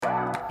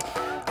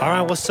All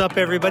right, what's up,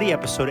 everybody?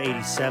 Episode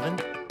 87,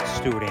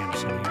 Stuart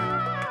Anderson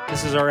here.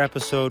 This is our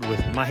episode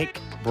with Mike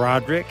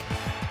Broderick.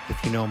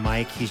 If you know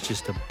Mike, he's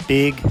just a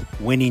big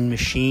winning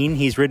machine.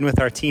 He's ridden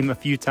with our team a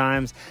few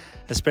times,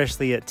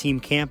 especially at team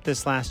camp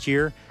this last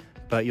year,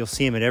 but you'll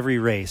see him at every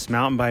race,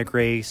 mountain bike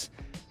race,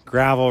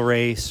 gravel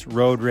race,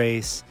 road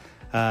race.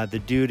 The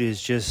dude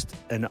is just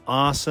an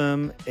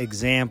awesome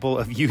example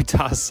of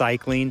Utah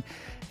cycling,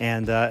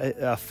 and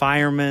a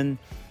fireman,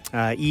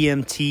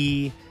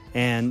 EMT,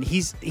 and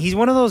he's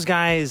one of those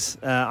guys.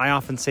 I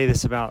often say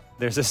this about,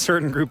 there's a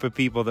certain group of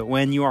people that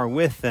when you are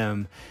with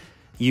them,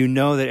 you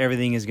know that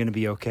everything is going to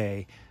be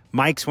okay.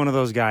 Mike's one of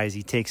those guys.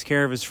 He takes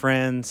care of his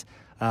friends,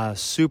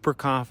 super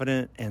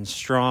confident and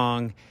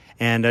strong,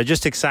 and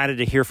just excited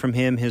to hear from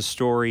him, his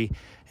story,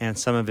 and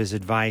some of his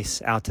advice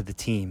out to the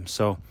team.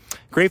 So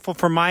grateful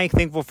for Mike,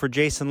 thankful for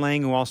Jason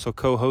Lang, who also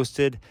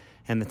co-hosted,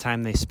 and the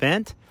time they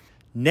spent.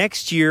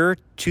 Next year,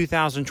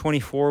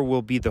 2024,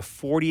 will be the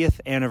 40th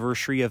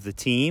anniversary of the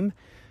team.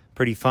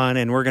 Pretty fun,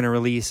 and we're going to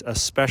release a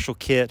special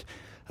kit,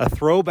 a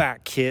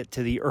throwback kit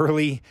to the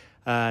early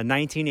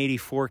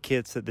 1984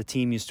 kits that the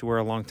team used to wear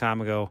a long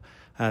time ago.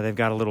 They've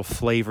got a little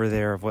flavor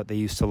there of what they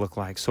used to look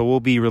like. So we'll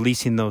be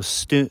releasing those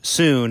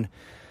soon.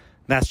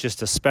 That's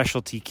just a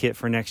specialty kit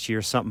for next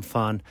year, something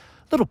fun.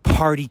 Little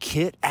party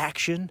kit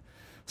action.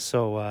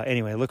 So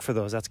anyway, look for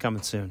those. That's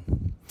coming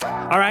soon.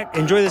 All right,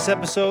 enjoy this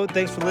episode.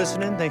 Thanks for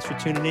listening. Thanks for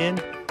tuning in.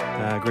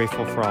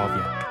 Grateful for all of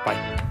you.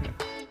 Bye.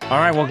 All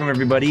right, welcome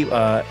everybody.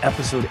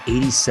 Episode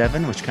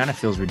 87, which kind of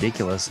feels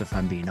ridiculous if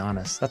I'm being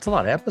honest. That's a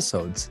lot of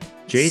episodes.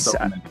 Jace,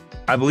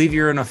 I believe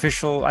you're an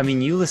official. I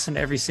mean, you listen to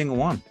every single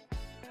one.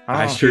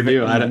 I sure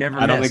do. I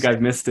don't think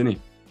I've missed any.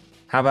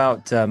 How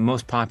about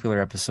most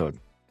popular episode?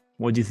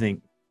 What do you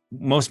think?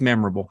 Most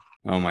memorable?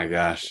 Oh my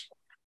gosh.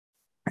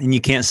 And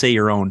you can't say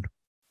your own.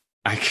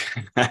 I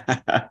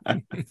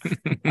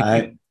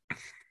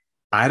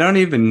don't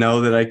even know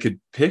that I could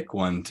pick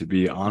one, to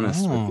be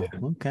honest with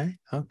you. Okay.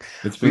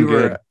 It's been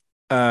good.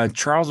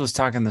 Charles was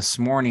talking this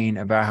morning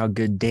about how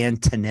good Dan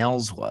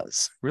Tennell's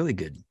was. Really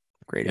good.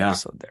 Great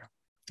episode there.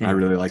 Anyway. I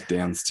really like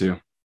Dan's too.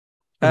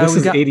 This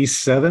is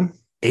 87?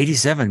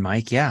 87,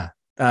 Mike. Yeah.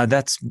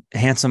 That's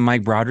handsome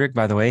Mike Broderick,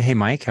 by the way. Hey,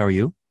 Mike, how are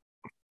you?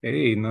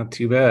 Hey, not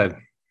too bad.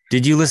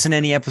 Did you listen to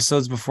any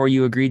episodes before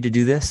you agreed to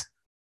do this?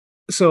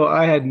 So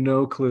I had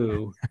no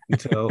clue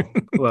until,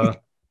 well,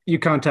 you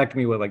contacted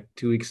me, like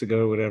 2 weeks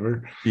ago or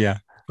whatever. Yeah.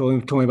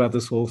 Told me about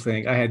this whole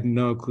thing. I had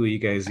no clue you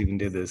guys even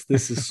did this.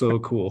 This is so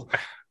cool.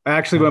 I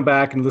actually went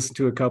back and listened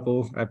to a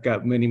couple. I've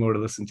got many more to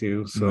listen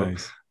to. So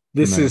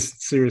this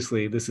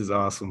is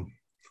awesome.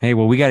 Hey,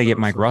 well, we got to get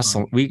Mike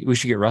Russell. We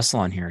should get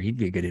Russell on here. He'd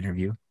be a good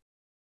interview.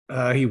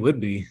 He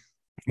would be.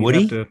 Would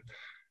he?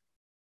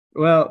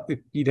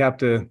 You'd have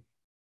to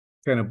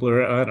kind of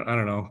blur it. I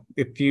don't know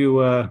if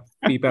you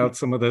beep out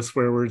some of the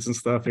swear words and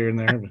stuff here and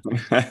there.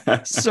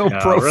 So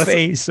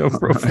profane.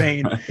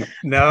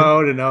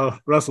 No.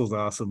 Russell's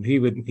awesome. He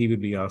would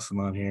be awesome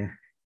on here.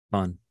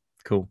 Fun.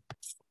 Cool.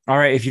 All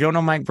right. If you don't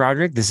know Mike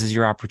Broderick, this is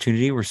your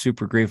opportunity. We're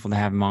super grateful to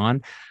have him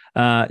on.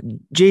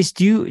 Jace,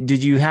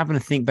 did you happen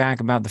to think back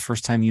about the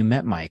first time you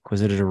met Mike?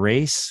 Was it at a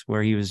race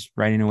where he was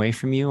riding away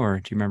from you, or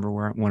do you remember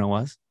when it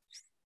was?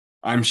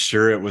 I'm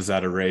sure it was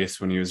at a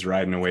race when he was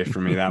riding away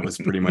from me. That was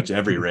pretty much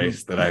every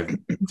race that I've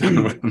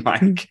done with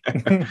Mike.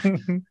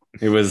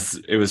 It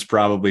was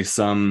probably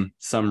some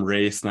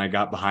race, and I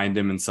got behind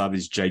him and saw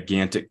these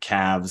gigantic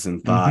calves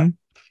and thought,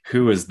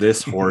 who is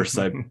this horse?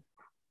 I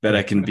bet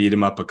I can beat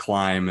him up a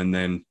climb, and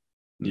then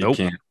you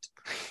can't.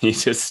 He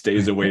just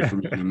stays away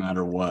from you no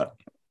matter what.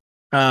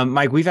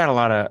 Mike, we've had a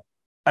lot of,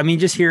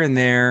 just here and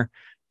there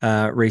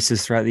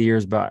races throughout the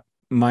years, but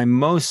my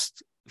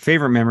most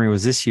favorite memory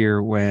was this year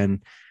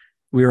when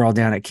we were all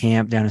down at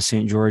camp down in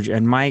St. George,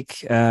 and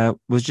Mike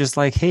was just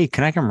like, hey,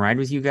 can I come ride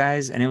with you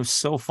guys? And it was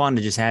so fun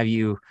to just have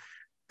you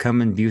come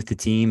and be with the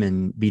team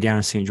and be down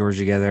in St. George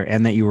together,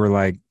 and that you were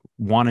like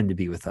wanted to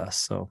be with us.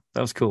 So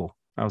that was cool.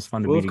 That was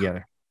fun to be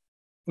together.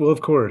 Well, of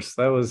course,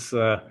 that was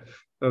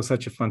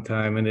such a fun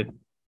time. And it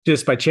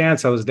just by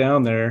chance, I was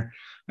down there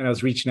and I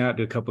was reaching out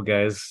to a couple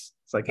guys.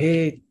 It's like,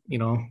 hey,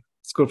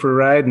 let's go for a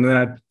ride. And then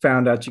I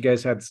found out you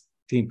guys had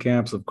team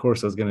camps. Of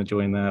course I was going to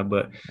join that,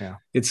 but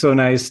It's so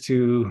nice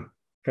to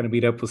kind of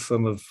meet up with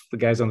some of the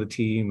guys on the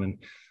team and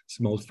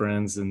some old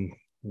friends and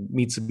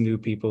meet some new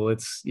people.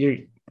 It's your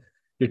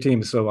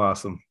team is so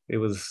awesome. It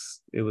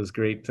was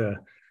great to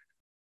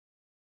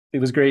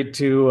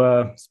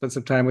spend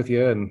some time with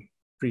you, and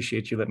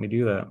appreciate you letting me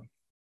do that.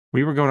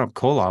 We were going up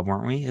Kolob,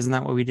 weren't we? Isn't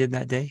that what we did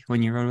that day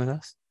when you rode with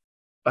us?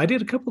 I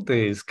did a couple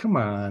days. Come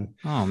on.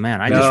 Oh man.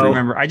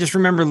 I just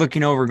remember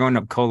looking over going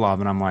up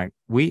Kolob, and I'm like,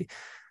 we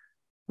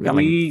got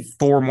like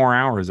 4 more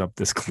hours up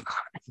this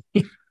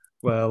climb.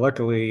 Well,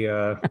 luckily,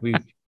 we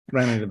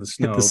ran into the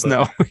snow.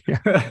 Snow.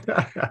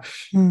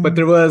 But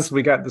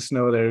we got the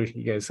snow there.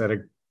 You guys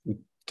we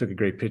took a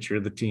great picture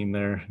of the team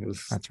there. It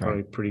was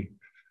probably pretty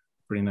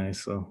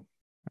nice. So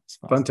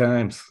fun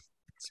times.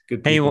 It's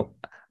good. Hey, well,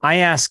 I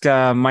asked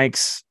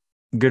Mike's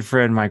good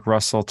friend Mike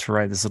Russell to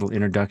write this little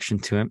introduction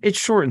to him. It's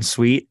short and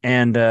sweet,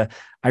 and I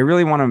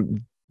really want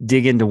to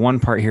dig into one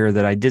part here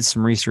that I did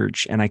some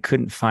research and I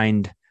couldn't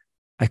find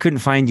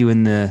you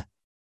in the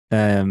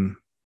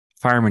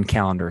fireman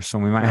calendar, so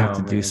we might have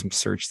to do some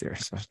search there.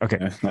 So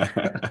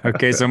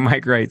okay. So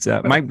Mike writes,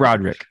 Mike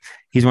Broderick.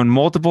 He's won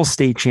multiple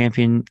state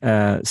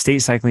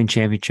cycling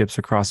championships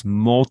across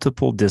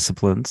multiple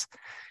disciplines.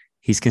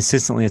 He's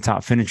consistently a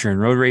top finisher in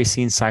road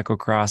racing,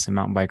 cyclocross, and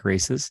mountain bike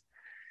races.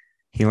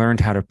 He learned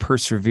how to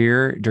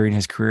persevere during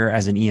his career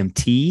as an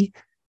EMT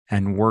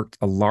and worked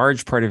a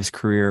large part of his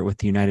career with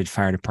the United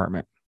Fire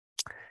Department.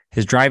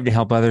 His drive to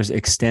help others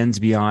extends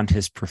beyond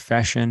his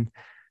profession,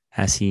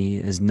 as he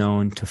is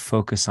known to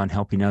focus on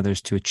helping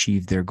others to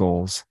achieve their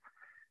goals.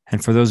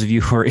 And for those of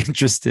you who are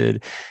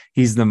interested,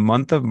 he's the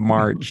month of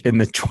March in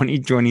the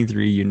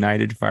 2023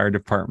 United Fire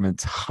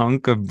Department's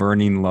Hunk of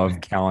Burnin Love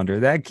calendar.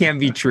 That can't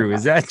be true.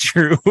 Is that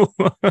true?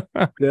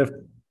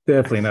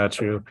 Definitely not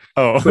true.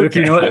 Oh, but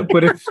okay.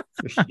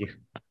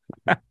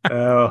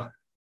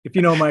 If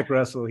you know Mike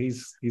Russell,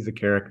 he's a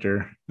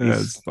character.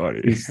 That's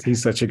funny.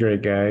 He's such a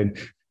great guy. And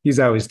he's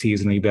always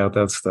teasing me about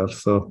that stuff.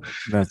 So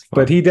that's funny.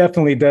 But he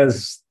definitely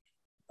does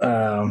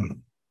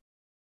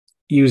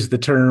use the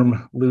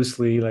term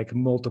loosely, like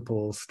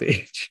multiple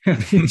stage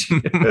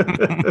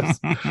championships.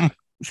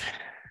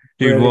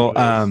 Dude, well,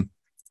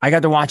 I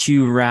got to watch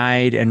you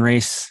ride and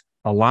race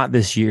a lot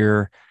this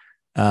year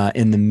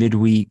in the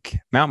midweek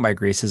mountain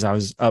bike races. I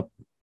was up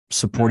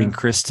supporting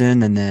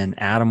Kristen, and then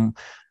Adam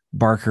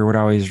Barker would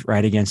always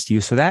ride against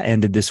you. So that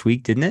ended this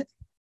week, didn't it?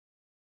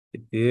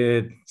 It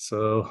did.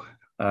 So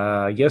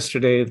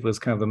yesterday it was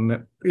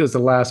it was the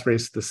last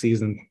race of the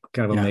season,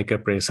 kind of a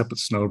makeup race up at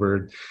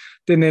Snowbird.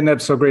 Didn't end up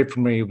so great for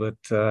me, but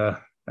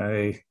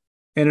I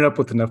ended up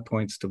with enough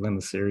points to win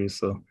the series.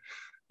 So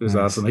it was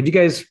awesome. Have you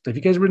guys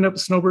ridden up at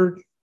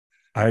Snowbird?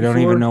 I don't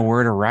even know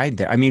where to ride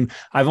there. I mean,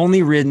 I've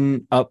only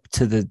ridden up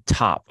to the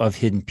top of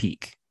Hidden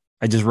Peak.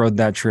 I just rode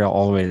that trail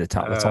all the way to the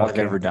top. That's all I've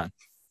ever done.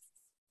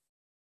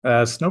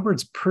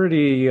 Snowbird's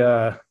pretty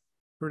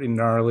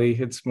gnarly.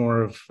 It's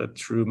more of a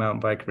true mountain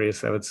bike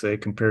race, I would say,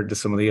 compared to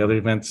some of the other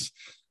events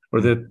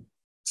or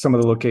some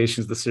of the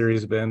locations the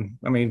series have been.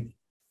 I mean,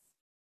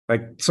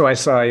 so I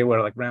saw you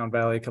like Round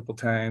Valley a couple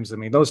times. I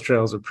mean, those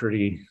trails are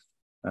pretty,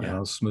 I don't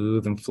know,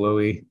 smooth and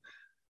flowy.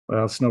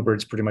 Well,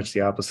 Snowbird's pretty much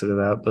the opposite of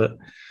that. But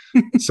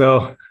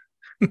so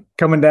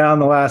coming down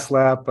the last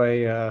lap,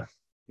 I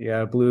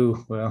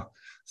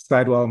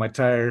sidewall of my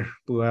tire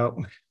blew out.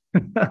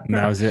 And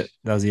that was it.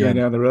 That was the end.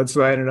 Down the road.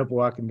 So I ended up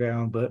walking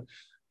down. But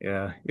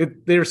yeah,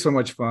 they were so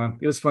much fun.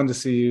 It was fun to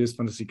see you. It was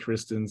fun to see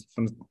Kristen.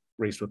 Fun to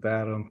race with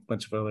Adam, a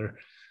bunch of other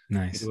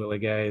Willie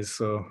guys.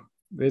 So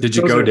did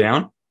you go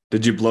down?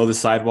 Did you blow the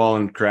sidewall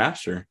and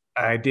crash, or?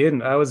 I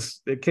didn't.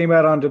 It came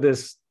out onto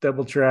this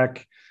double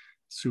track,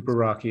 super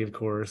rocky, of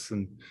course,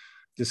 and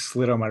just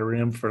slid on my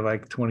rim for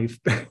like 20,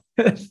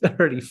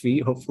 30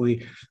 feet.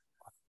 Hopefully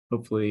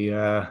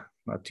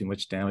not too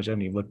much damage. I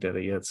haven't even looked at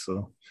it yet.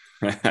 So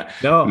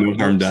no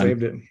harm done.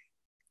 Saved it.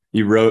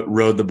 You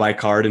rode the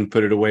bike hard and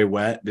put it away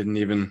wet. Didn't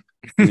even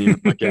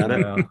look at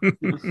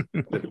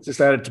it. Just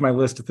added to my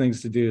list of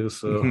things to do.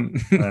 So I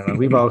don't know.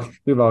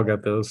 We've all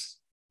got those.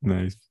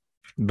 Nice.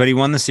 But he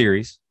won the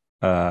series.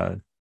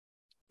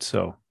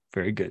 So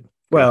very good.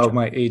 Well,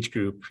 my age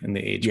group and the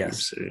age group.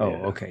 So,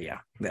 okay.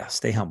 Yeah.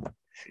 Stay humble.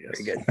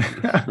 Yes. Very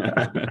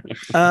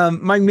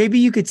good. Mike, maybe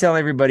you could tell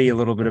everybody a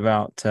little bit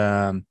about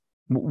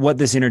what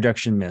this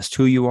introduction missed,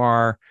 who you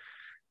are,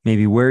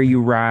 maybe where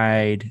you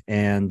ride,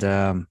 and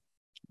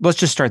let's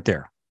just start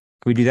there.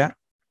 Can we do that?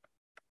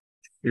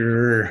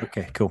 Sure.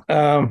 Okay, cool.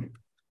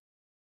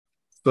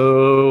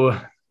 So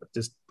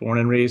just born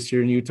and raised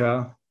here in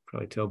Utah.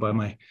 Probably tell by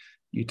my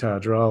Utah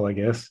drawl, I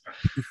guess.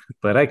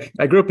 But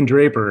I grew up in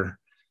Draper.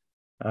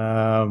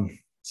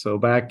 So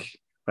back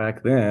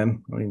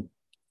then, I mean,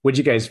 what'd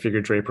you guys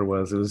figure Draper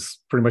was? It was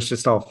pretty much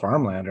just all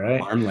farmland, right?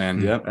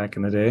 Farmland, yeah. Back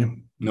in the day.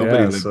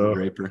 Nobody lived in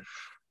Draper.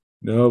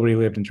 Nobody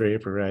lived in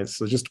Draper, right?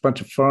 So just a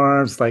bunch of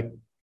farms. Like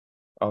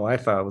all I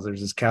thought was there's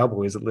just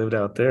cowboys that lived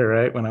out there,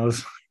 right? When I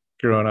was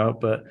growing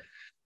up. But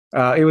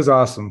it was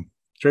awesome.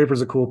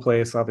 Draper's a cool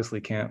place.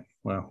 Obviously can't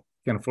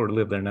afford to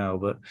live there now,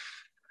 but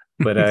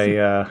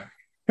I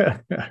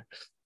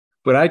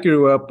but I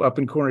grew up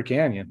in Corner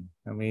Canyon.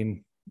 I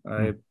mean,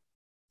 I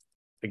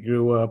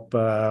grew up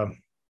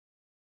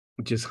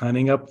just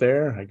hunting up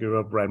there. I grew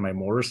up riding my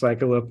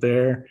motorcycle up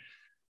there.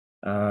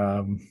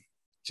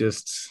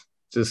 Just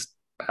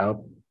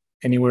out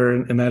anywhere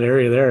in that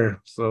area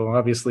there. So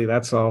obviously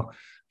that's all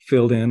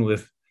filled in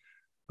with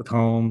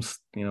homes,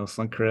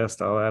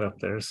 Suncrest, all that up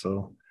there.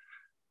 So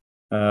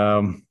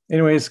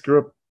anyways,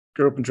 grew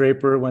up in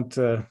Draper, went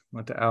to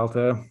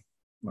Alta.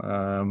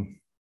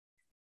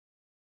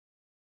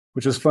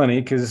 Which was funny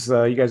because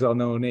you guys all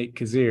know Nate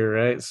Kazir,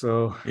 right?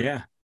 So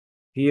yeah,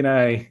 he and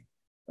I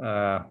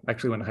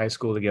actually went to high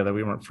school together.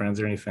 We weren't friends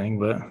or anything,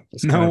 but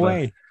no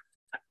way.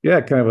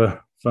 Kind of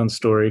a fun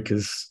story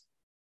because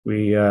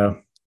we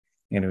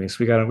anyways,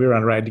 we were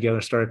on a ride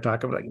together, started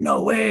talking. We're like,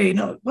 no way,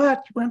 no,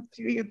 what? We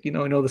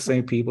know the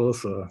same people,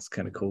 so it's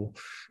kind of cool.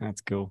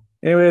 That's cool.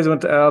 Anyways,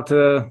 went to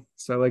Alta,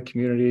 Satellite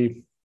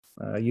Community,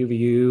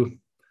 UVU.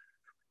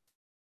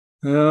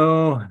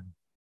 Oh,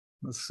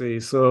 let's see.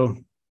 So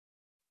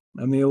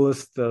I'm the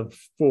oldest of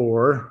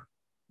 4,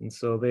 and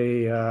so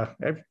they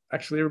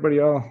actually everybody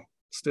all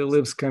still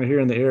lives kind of here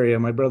in the area.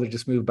 My brother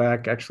just moved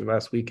back actually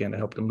last weekend. I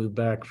helped him move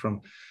back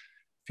from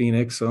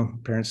Phoenix, so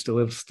parents still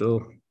live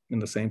in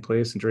the same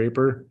place in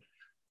Draper.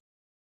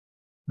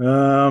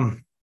 So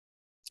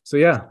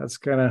yeah, that's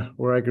kind of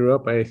where I grew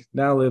up. I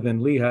now live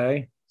in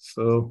Lehigh,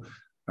 so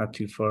not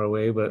too far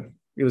away, but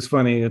it was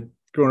funny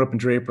growing up in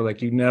Draper, like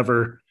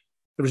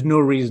there was no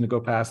reason to go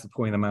past the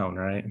point of the mountain,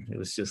 right? It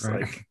was just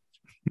right. like,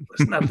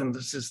 there's nothing.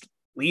 It's just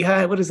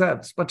Lehigh. What is that?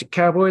 It's a bunch of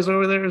cowboys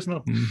over there. There's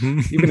no,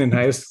 even in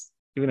high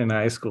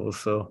school.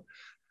 So,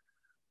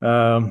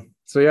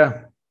 so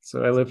yeah,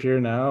 so I live here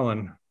now,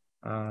 and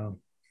I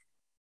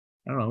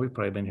don't know, we've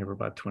probably been here for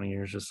about 20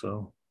 years or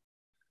so.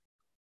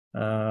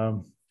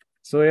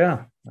 So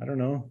yeah, I don't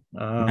know.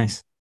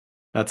 Nice.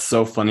 That's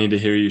so funny to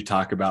hear you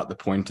talk about the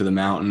point of the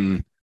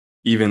mountain,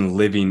 even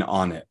living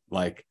on it.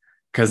 Like,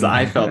 because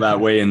I felt that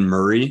way in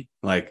Murray,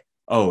 like,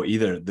 oh,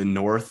 either the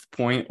north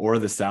point or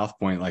the south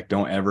point, like,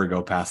 don't ever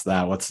go past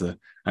that. That's the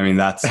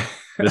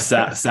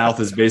south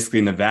is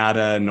basically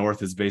Nevada,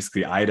 north is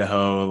basically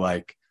Idaho.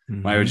 Like,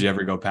 why would you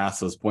ever go past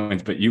those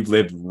points? But you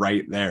lived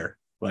right there,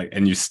 like,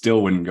 and you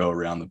still wouldn't go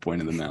around the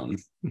point of the mountain.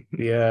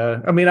 Yeah,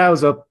 I mean, I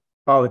was up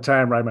all the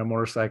time, riding my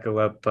motorcycle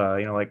up,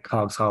 like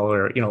Hogs Hollow,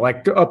 or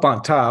like up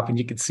on top, and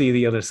you could see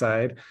the other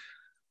side.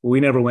 We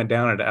never went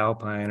down into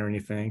Alpine or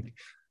anything.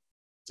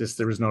 Just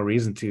there was no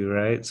reason to,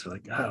 right? So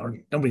like, oh,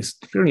 we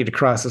don't need to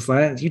cross this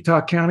line. It's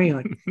Utah County,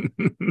 like,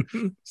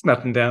 there's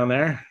nothing down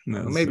there.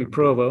 No, maybe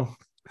Provo.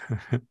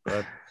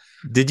 But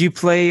did you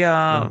play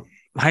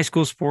high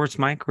school sports,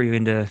 Mike? Were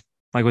you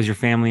was your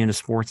family into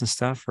sports and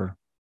stuff, or?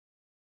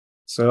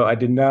 So I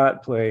did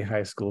not play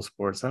high school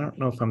sports. I don't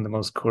know if I'm the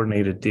most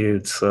coordinated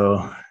dude.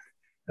 So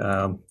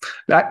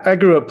I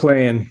grew up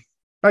playing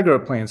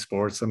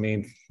sports. I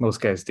mean, most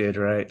guys did,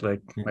 right?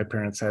 Like my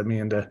parents had me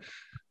into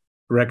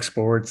rec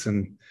sports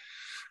and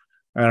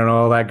I don't know,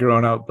 all that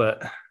growing up.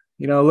 But,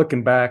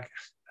 looking back,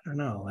 I don't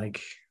know,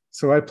 like,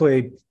 so I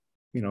played,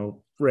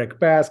 rec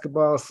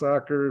basketball,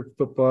 soccer,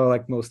 football,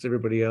 like most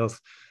everybody else.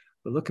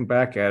 But looking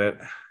back at it,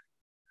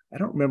 I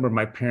don't remember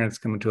my parents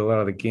coming to a lot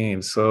of the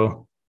games.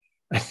 So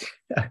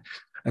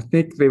I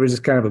think they were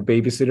just kind of a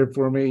babysitter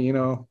for me,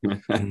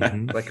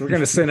 like we're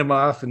going to send them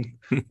off and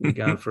be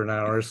gone for an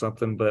hour or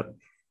something. But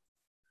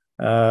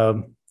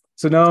so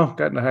no,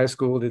 got into high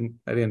school.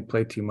 I didn't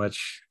play too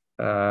much.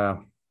 Of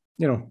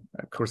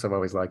course I've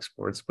always liked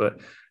sports, but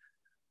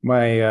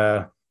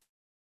my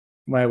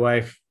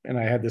wife and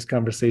I had this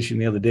conversation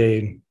the other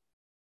day.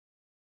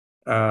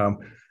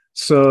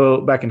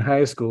 So back in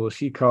high school,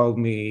 she called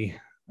me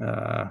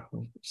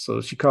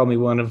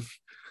one of,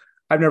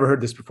 I've never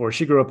heard this before.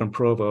 She grew up in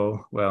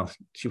Provo. Well,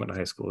 she went to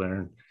high school there,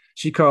 and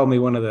she called me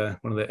one of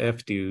the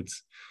F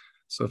dudes.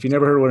 So if you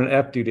never heard what an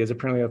F dude is,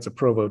 apparently that's a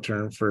Provo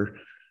term for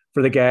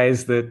the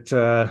guys that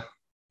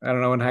I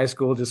don't know, in high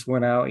school just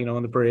went out,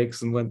 on the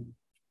breaks and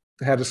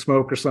had a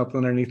smoke or something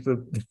underneath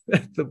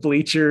the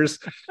bleachers.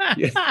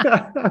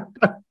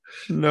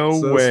 No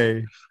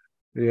way.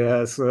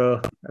 Yeah,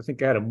 so I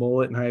think I had a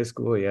mullet in high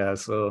school. Yeah,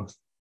 so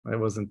I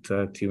wasn't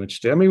too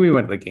much. I mean, we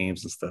went to the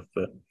games and stuff,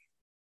 but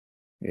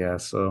yeah.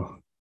 So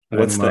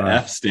what's the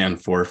F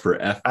stand for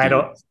F? I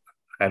don't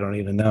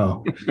even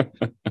know.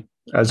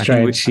 I was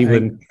trying. I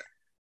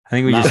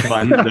think we just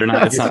fun. They're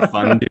not. It's not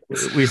fun.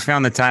 We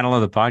found the title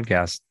of the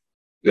podcast.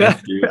 Yeah.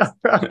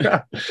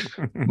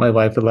 My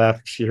wife would laugh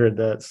if she heard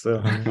that. So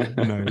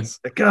nice.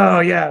 Like, oh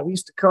yeah, we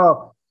used to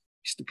call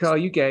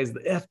you guys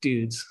the F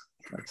dudes.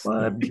 Like,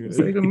 what does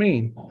that even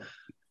mean?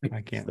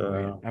 I can't wait.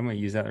 I'm gonna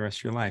use that the rest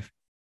of your life.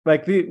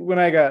 Like when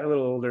I got a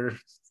little older,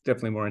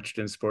 definitely more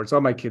interested in sports.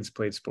 All my kids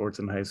played sports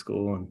in high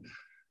school,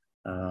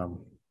 and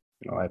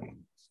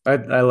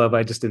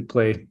I just didn't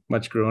play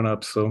much growing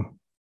up. So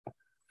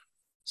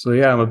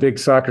yeah, I'm a big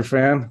soccer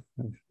fan.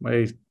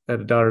 I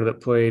had a daughter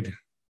that played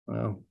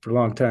for a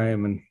long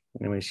time, and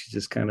anyway, she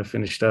just kind of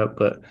finished up.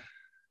 But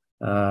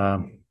I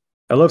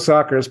love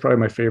soccer. It's probably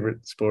my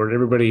favorite sport.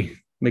 Everybody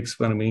makes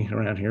fun of me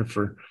around here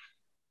for,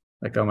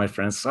 like, all my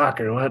friends,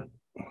 soccer. What?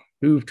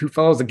 Who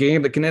follows a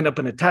game that can end up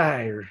in a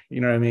tie? Or, you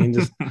know what I mean?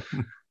 Just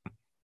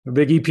a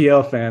big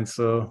EPL fan,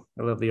 so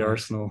I love the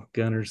Arsenal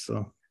Gunners.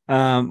 So,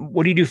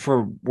 what do you do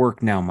for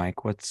work now,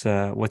 Mike? What's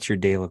your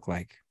day look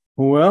like?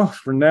 Well,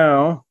 for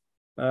now,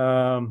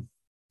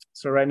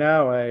 so right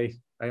now I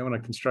own a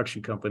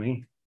construction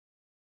company.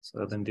 So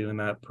I've been doing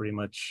that pretty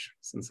much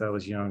since I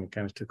was young. I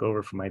kind of took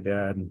over from my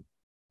dad and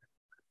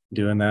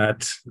doing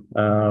that.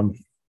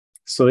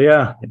 So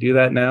yeah, I do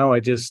that now.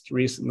 I just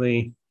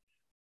recently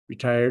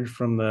retired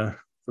from the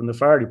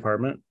fire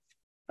department.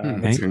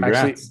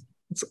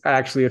 It's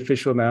actually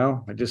official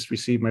now. I just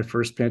received my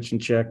first pension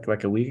check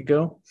like a week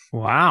ago.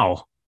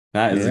 Wow.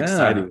 That is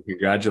exciting.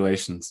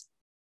 Congratulations.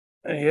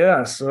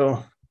 Yeah.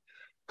 So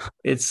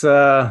it's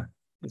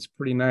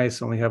pretty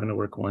nice only having to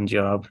work one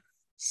job.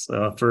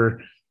 So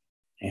for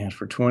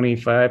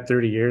 25,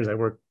 30 years, I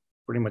worked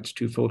pretty much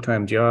two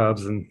full-time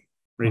jobs and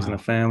raising a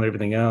family,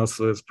 everything else.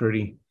 So it's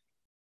pretty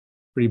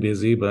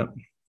busy, but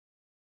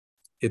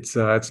it's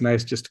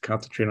nice just to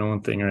concentrate on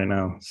one thing right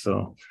now.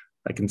 So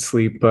I can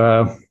sleep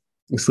in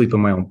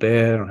my own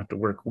bed. I don't have to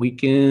work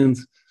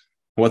weekends.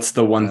 What's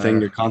the one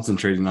thing you're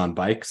concentrating on?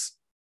 Bikes?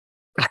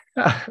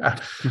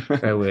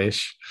 I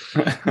wish.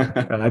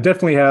 I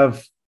definitely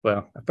have.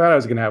 Well, I thought I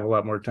was going to have a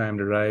lot more time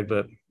to ride,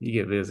 but you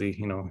get busy.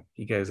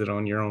 You guys that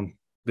own your own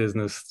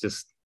business,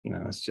 just,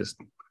 it's just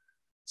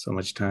so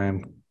much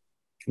time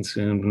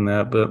consumed in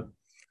that. But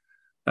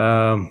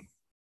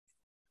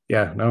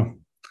yeah, no,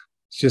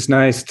 it's just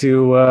nice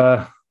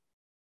to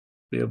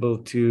be able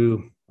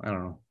to, I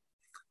don't know,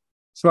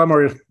 it's a lot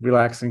more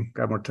relaxing.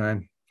 Got more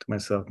time to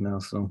myself now.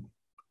 So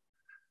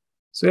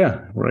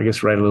yeah, or I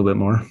guess ride a little bit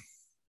more.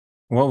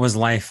 What was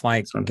life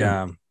like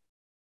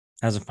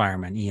as a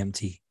fireman,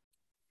 EMT?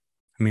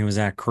 I mean, was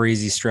that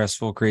crazy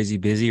stressful, crazy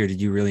busy, or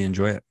did you really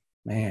enjoy it?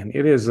 Man,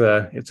 it's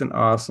an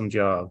awesome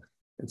job.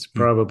 It's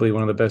probably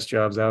one of the best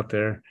jobs out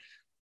there.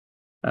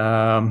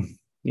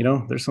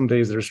 There's some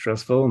days that are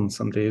stressful and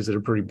some days that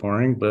are pretty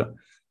boring, but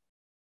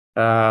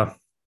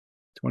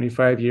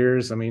 25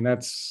 years, I mean,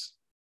 that's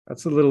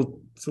a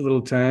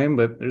little time,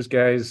 but there's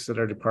guys at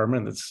our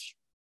department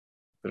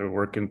that are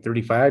working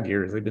 35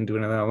 years. They've been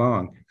doing it that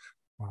long.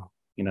 Wow.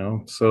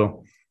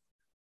 So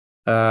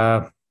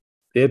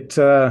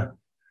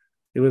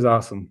it was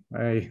awesome.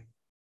 I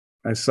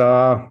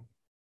saw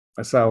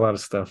a lot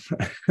of stuff.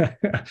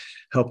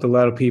 Helped a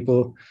lot of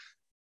people.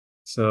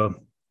 So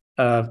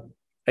I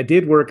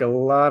did work a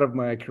lot of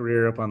my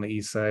career up on the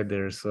east side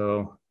there.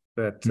 So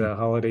that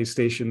holiday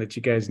station that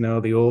you guys know,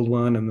 the old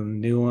one and then the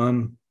new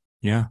one.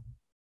 Yeah.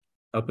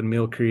 Up in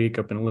Mill Creek,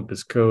 up in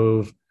Olympus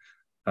Cove,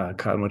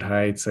 Cottonwood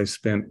Heights. I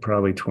spent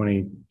probably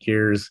 20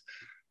 years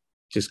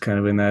just kind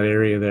of in that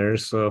area there.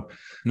 So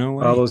no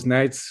way. All those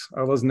nights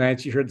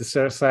you heard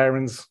the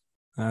sirens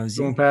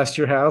going past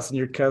your house and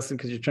you're cussing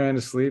because you're trying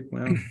to sleep.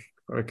 Well,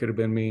 probably could have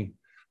been me.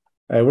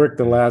 I worked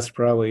the last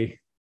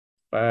probably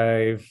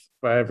 5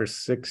 or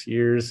 6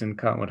 years in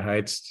Cottonwood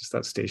Heights, just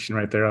that station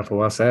right there off of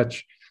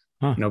Wasatch,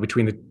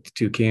 between the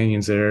two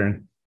canyons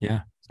there.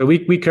 Yeah. So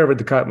we covered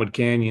the Cottonwood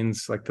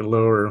Canyons, like the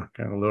lower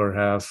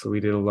house. So we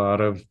did a lot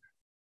of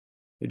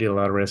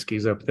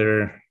rescues up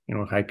there,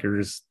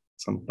 hikers,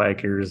 some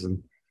bikers,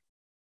 and,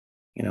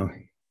 a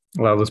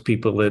lot of those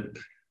people that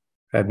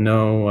had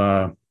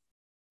no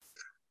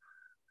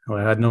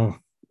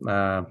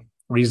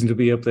reason to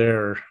be up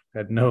there or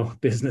had no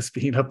business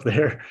being up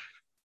there.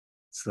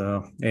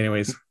 So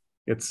anyways,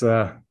 it's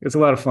a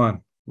lot of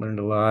fun. Learned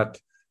a lot.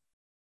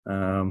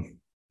 Got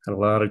a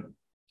lot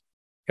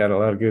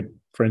of good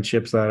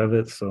friendships out of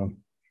it. So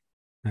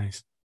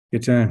nice.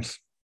 Good times.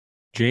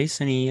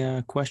 Jace,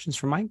 any questions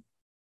for Mike?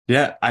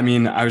 Yeah. I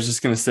mean, I was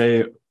just going to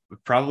say,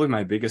 probably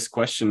my biggest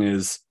question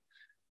is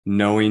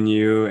knowing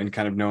you and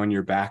kind of knowing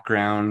your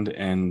background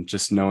and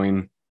just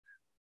knowing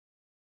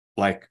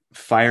like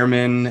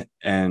firemen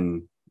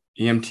and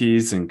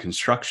EMTs and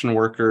construction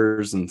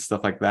workers and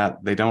stuff like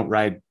that. They don't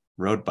ride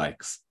road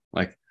bikes.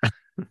 Like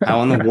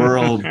how in the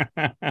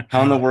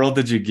world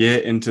did you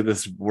get into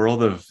this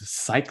world of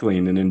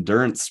cycling and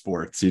endurance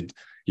sports?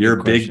 You're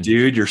a big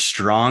dude, you're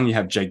strong, you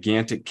have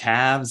gigantic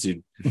calves,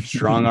 you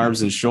strong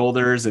arms and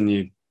shoulders, and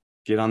you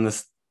get on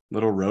this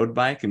little road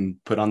bike and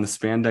put on the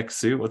spandex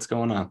suit. What's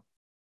going on?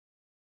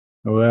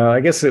 Well, I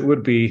guess it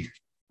would be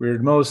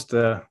weird. Most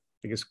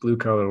blue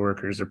collar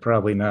workers are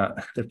probably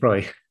not. They're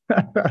probably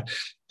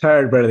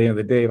tired by the end of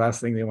the day. Last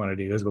thing they want to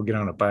do is go get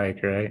on a bike,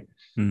 right?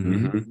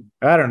 Mm-hmm.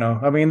 I don't know.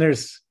 I mean,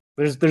 there's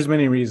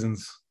many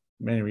reasons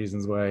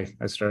why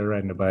I started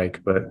riding a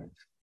bike, but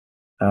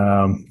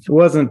it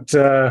wasn't.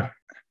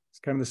 It's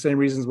kind of the same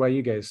reasons why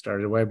you guys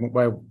started.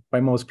 Why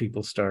most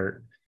people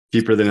start.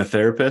 Cheaper than a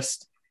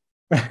therapist.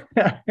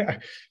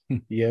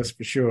 Yes,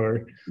 for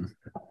sure.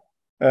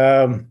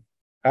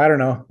 I don't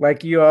know.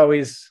 Like you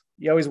always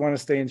want to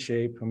stay in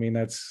shape. I mean,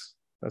 that's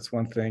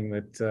one thing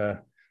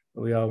that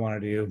we all want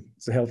to do.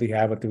 It's a healthy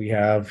habit that we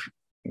have.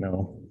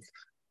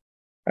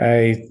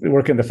 I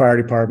work in the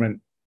fire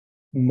department.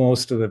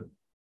 Most of the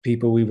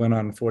people we went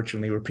on,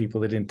 unfortunately, were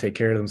people that didn't take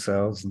care of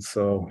themselves. And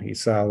so you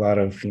saw a lot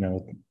of,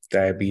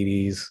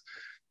 diabetes,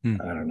 I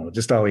don't know,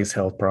 just all these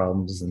health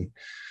problems and,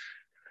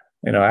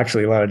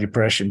 actually a lot of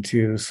depression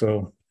too.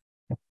 So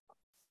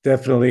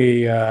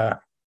definitely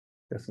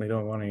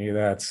don't want any of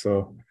that.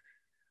 So,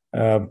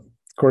 of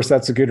course,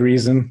 that's a good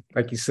reason.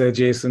 Like you said,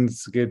 Jason,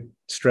 it's a good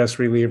stress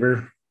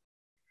reliever.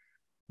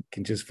 You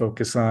can just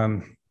focus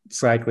on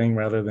cycling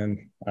rather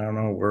than, I don't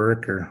know,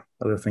 work or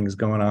other things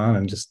going on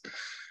and just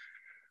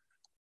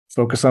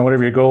focus on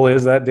whatever your goal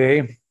is that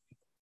day.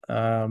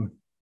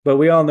 But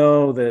we all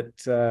know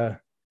that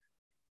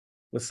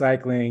with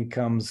cycling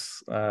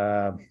comes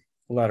a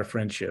lot of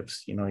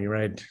friendships. You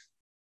ride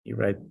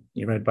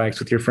bikes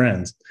with your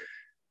friends.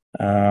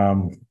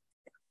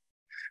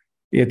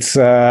 It's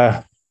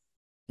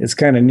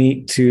kind of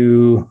neat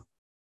to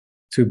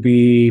to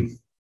be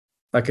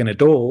like an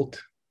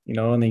adult,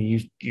 and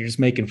then you're just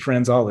making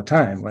friends all the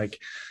time. Like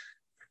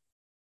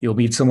you'll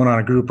meet someone on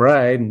a group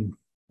ride, and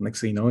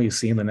next thing you know, you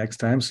see them the next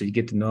time. So you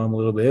get to know them a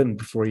little bit. And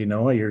before you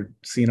know it, you're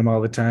seeing them all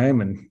the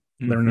time and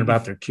learning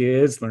about their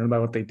kids, learning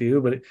about what they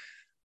do. But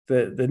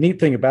the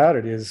neat thing about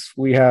it is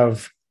we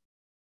have,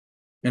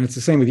 and it's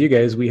the same with you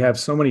guys, we have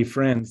so many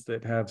friends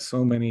that have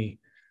so many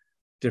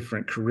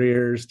different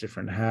careers,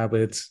 different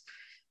habits.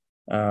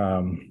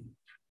 And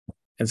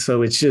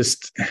so it's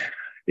just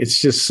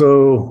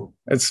so,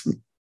 it's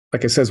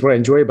like I said, what I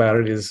enjoy about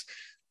it is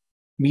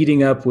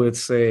meeting up with,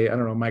 say, I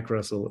don't know, Mike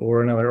Russell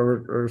or another,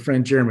 or a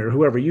friend Jeremy or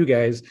whoever, you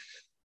guys,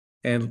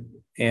 and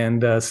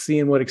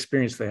seeing what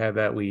experience they had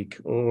that week,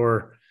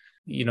 or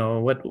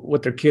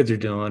what their kids are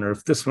doing, or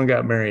if this one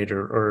got married,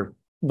 or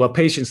what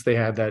patients they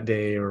had that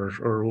day, or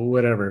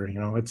whatever.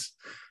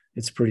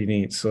 It's pretty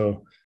neat.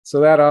 So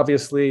that,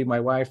 obviously, my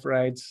wife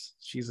rides.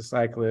 She's a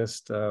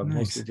cyclist, Nice.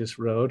 mostly just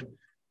road,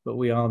 but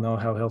we all know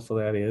how helpful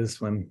that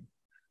is when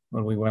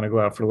we want to go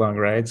out for long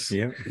rides.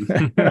 Yeah.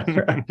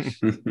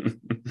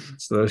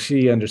 So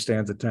she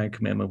understands the time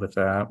commitment with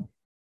that.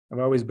 I've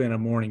always been a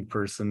morning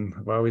person.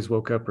 I've always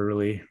woke up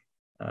early.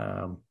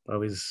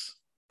 Always,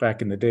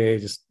 back in the day,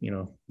 just,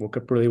 woke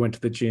up early, went to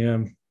the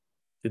gym,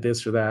 did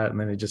this or that. And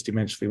then it just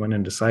eventually went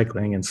into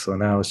cycling. And so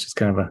now it's just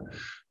kind of a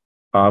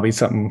hobby,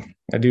 something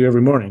I do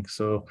every morning.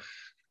 So,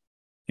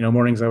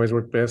 mornings always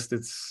work best.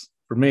 It's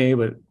for me,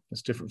 but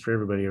it's different for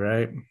everybody,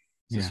 right?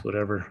 Just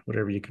whatever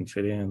you can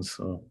fit in.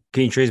 So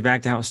can you trace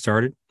back to how it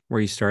started,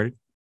 where you started?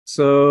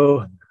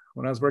 So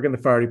when I was working in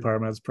the fire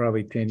department, I was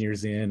probably 10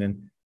 years in,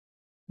 and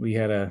we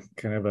had a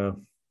kind of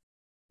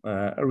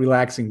a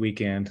relaxing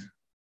weekend.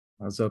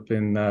 I was up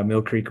in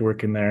Mill Creek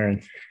working there,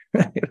 and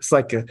it's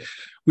like a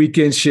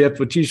weekend shift,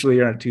 which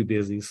usually aren't too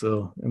busy.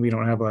 So, and we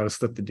don't have a lot of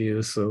stuff to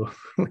do. So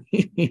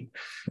we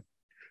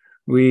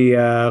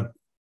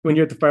when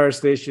you're at the fire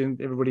station,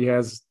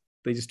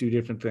 they just do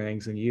different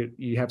things, and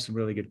you have some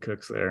really good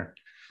cooks there.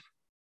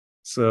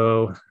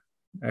 So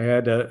I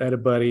had a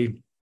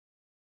buddy.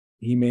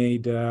 He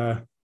made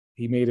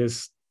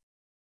us,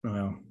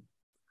 well,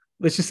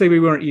 let's just say we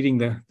weren't eating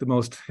the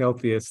most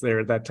healthiest there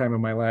at that time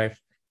of my life.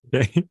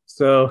 Okay.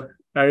 So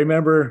I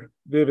remember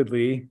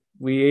vividly,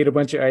 we ate a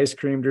bunch of ice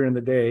cream during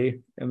the day,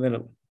 and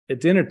then at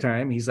dinner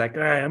time, he's like,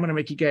 "All right, I'm gonna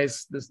make you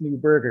guys this new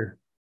burger.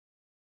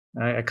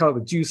 I call it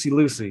the Juicy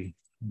Lucy."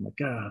 I'm like,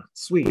 "Ah,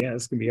 sweet, yeah,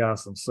 this can be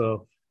awesome."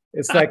 So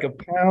it's like a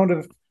pound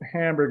of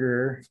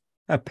hamburger,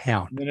 A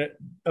pound. and then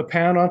a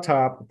pound on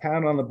top, a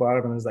pound on the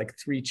bottom, and there's like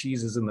 3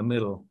 cheeses in the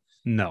middle.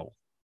 No.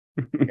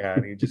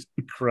 God, he just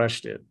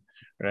crushed it,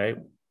 right?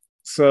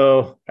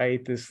 So I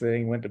ate this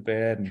thing, went to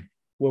bed, and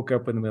woke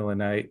up in the middle of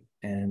the night,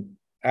 and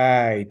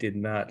I did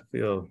not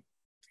feel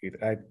good.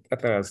 I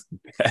thought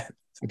I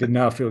did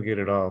not feel good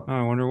at all. Oh,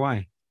 I wonder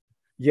why.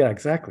 Yeah,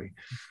 exactly.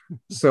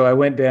 So I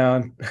went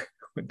down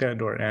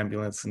to our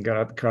ambulance and got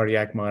out the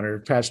cardiac monitor,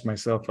 patched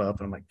myself up,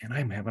 and I'm like, man,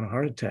 I'm having a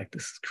heart attack.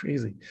 This is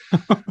crazy.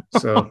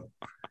 So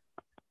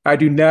I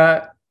do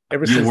not.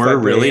 Ever You since were that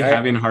really day,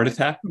 having a heart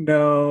attack?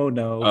 No,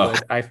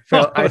 but I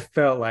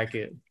felt like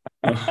it.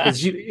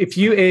 If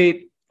you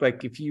ate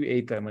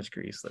that much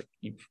grease, like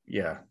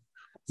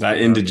That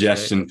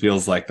indigestion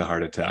feels like the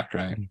heart attack,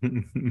 right?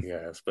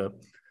 Yes, but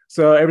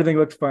so everything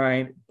looked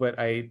fine, but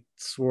I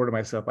swore to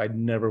myself I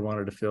never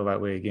wanted to feel that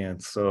way again.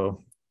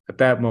 So at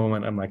that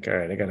moment, I'm like, all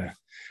right, I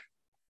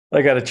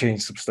gotta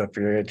change some stuff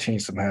here. I gotta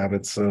change some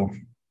habits. So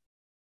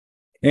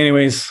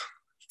anyways,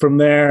 from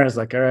there, I was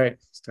like, all right,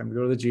 it's time to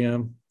go to the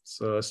gym.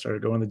 So I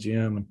started going to the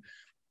gym and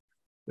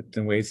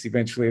lifting weights.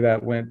 Eventually I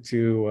went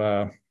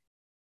to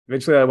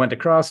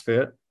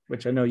CrossFit,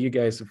 which I know you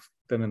guys have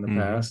done in the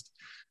past.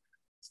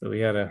 So we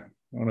had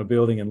on a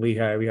building in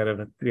Lehigh, we have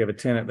a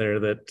tenant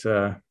there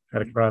that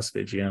had a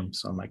CrossFit gym.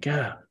 So I'm like,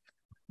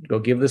 go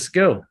give this a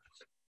go.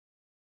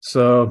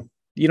 So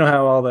you know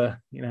how all that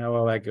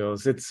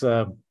goes. It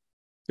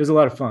was a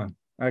lot of fun.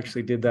 I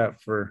actually did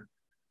that for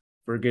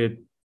a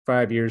good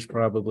 5 years,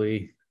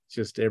 probably,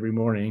 just every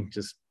morning,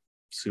 just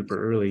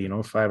super early,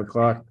 5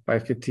 o'clock,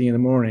 5:15 in the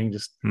morning,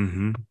 just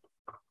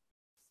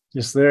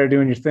there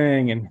doing your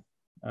thing. And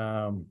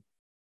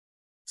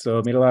so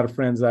I made a lot of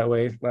friends that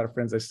way. A lot of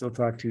friends I still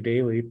talk to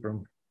daily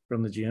from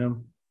the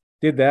gym.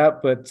 Did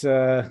that, but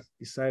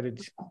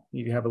decided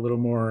you have a little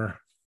more,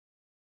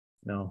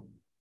 I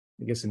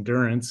guess,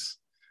 endurance,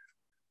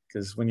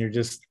 because when you're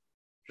just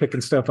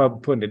picking stuff up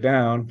and putting it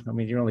down, I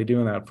mean, you're only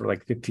doing that for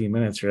like 15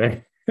 minutes,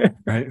 right?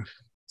 Right.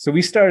 So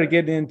we started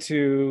getting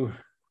into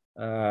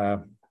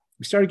those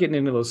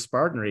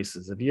Spartan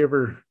races. Have you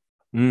ever?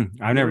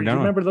 I've never done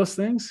one. Remember those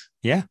things?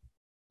 Yeah.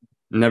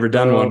 Never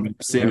done one.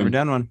 Never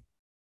done one.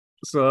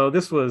 So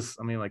this was,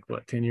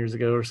 10 years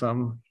ago or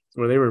something.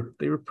 So they were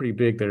pretty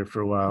big there for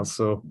a while.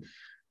 So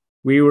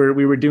we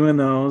were doing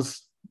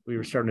those. We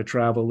were starting to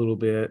travel a little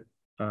bit,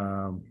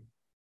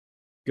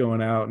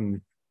 going out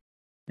and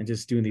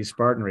just doing these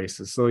Spartan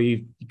races. So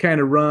you kind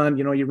of run,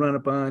 you run a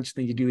bunch,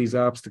 then you do these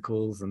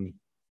obstacles, and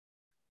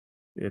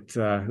it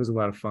was a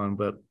lot of fun.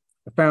 But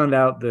I found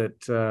out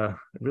that I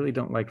really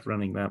don't like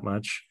running that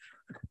much.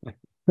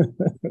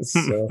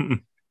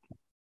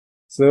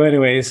 So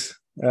anyways,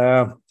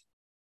 so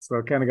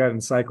I kind of got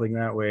in cycling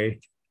that way,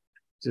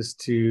 just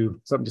to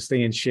something to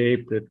stay in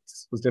shape. That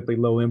was definitely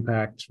low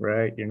impact,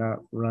 right? You're not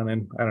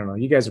running. I don't know.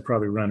 You guys are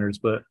probably runners,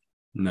 but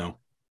No.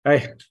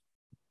 I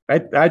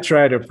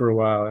tried it for a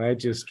while, and I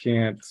just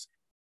can't.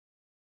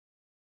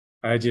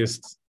 I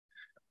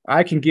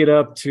can get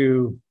up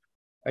to,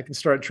 I can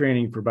start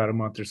training for about a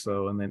month or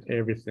so, and then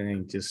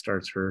everything just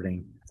starts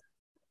hurting.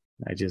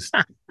 I just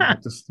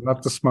not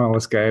the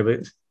smallest guy,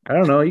 but I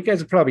don't know. You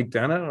guys have probably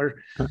done it,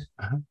 or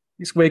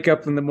you just wake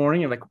up in the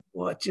morning and like,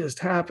 what just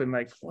happened?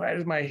 Like, why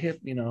does my hip,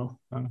 it's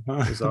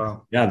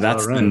all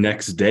that's the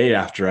next day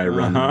after I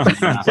run.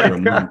 After a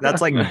month.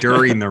 That's like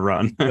during the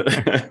run.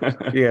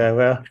 Yeah,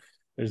 well,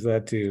 there's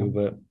that too,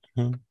 but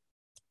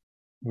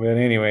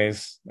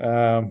anyways,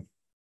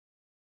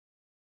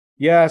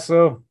 yeah,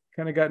 so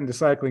kind of got into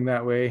cycling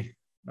that way.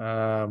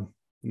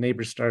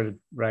 Neighbors started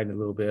riding a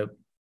little bit,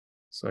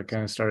 so I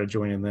kind of started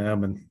joining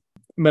them and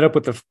met up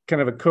with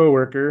kind of a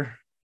coworker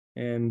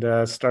and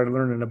started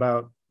learning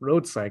about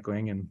road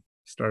cycling and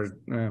got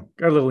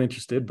a little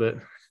interested, but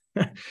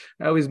I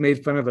always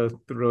made fun of the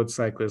road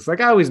cyclists.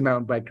 Like I always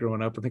mountain bike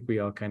growing up. I think we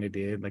all kind of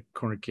did. Like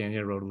Corner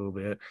Canyon, I rode a little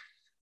bit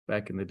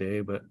back in the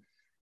day, but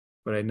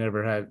I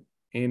never had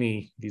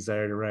any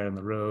desire to ride on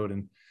the road.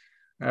 And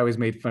I always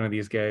made fun of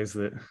these guys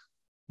that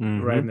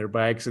riding their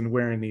bikes and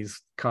wearing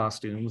these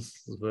costumes.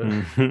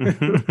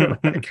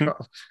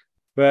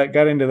 But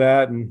got into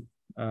that and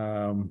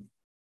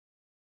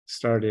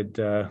started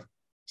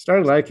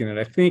liking it.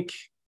 I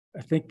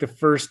think the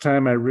first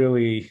time I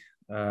really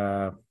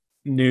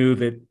knew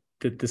that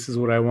this is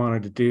what I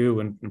wanted to do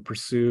and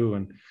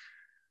pursue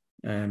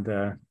and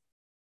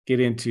get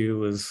into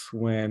was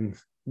when,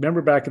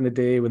 remember back in the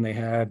day when they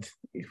had,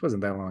 it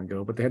wasn't that long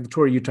ago, but they had the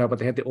Tour of Utah, but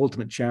they had the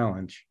Ultimate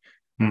Challenge.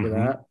 Remember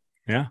that?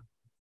 Yeah.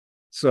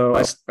 So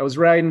I was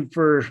riding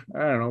for, I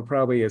don't know,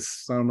 probably a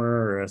summer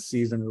or a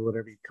season or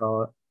whatever you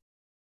call it.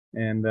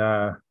 And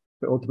the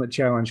Ultimate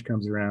Challenge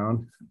comes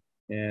around.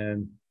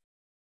 And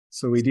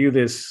so we do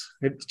this.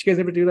 Did you guys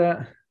ever do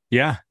that?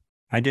 Yeah,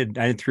 I did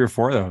 3 or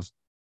 4 of those.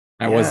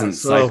 I wasn't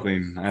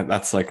cycling.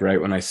 That's like right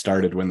when I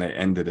started, when they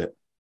ended it.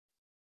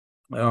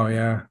 Oh,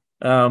 yeah.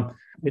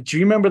 Do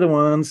you remember the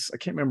ones? I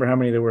can't remember how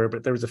many there were,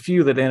 but there was a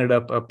few that ended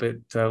up at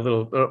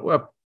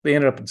they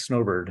ended up in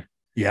Snowbird.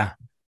 Yeah.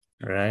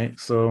 Right.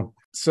 So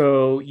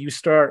you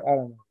start, I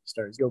don't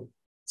know, you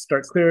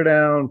start clear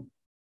down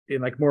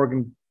in like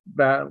Morgan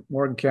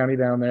County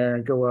down there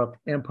and go up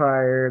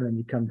Empire, and then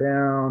you come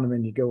down and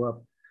then you go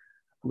up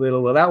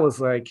Little. Well, that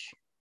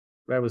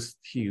was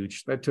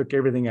huge. That took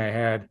everything I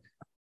had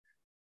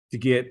to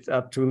get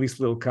up to at least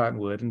Little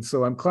Cottonwood. And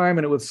so I'm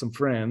climbing it with some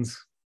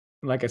friends.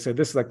 And like I said,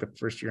 this is like the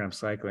first year I'm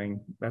cycling.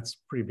 That's a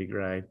pretty big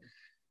ride.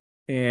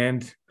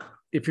 And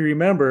if you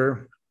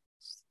remember,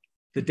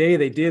 the day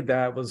they did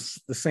that was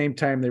the same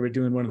time they were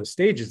doing one of the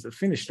stages that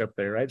finished up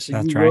there, right?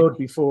 So rode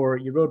before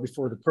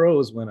the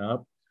pros went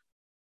up.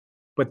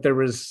 But there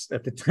was,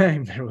 at the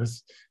time, there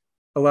was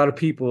a lot of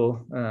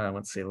people, I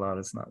wouldn't say a lot,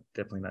 it's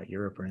definitely not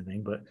Europe or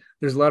anything, but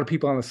there's a lot of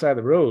people on the side of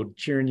the road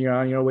cheering you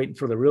on, waiting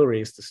for the real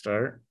race to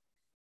start.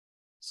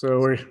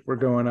 So we're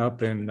going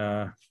up and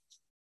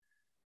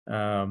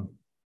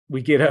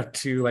we get up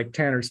to like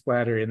Tanner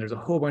Splatter, and there's a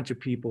whole bunch of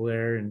people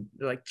there and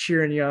they're like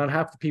cheering you on.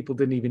 Half the people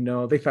didn't even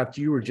know. They thought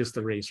you were just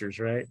the racers,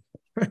 right?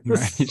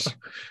 Right.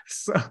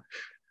 So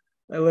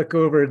I look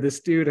over,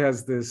 this dude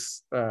has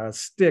this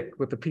stick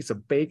with a piece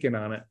of bacon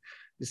on it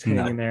just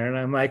hanging there. And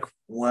I'm like,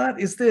 what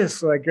is this?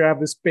 So I grab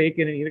this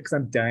bacon and eat it because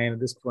I'm dying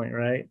at this point,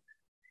 right?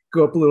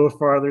 Go up a little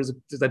farther,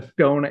 there's a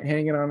donut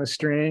hanging on a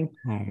string.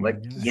 I'm like,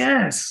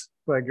 yes.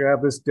 So I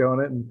grab this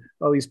donut and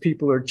all these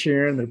people are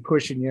cheering, they're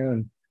pushing you.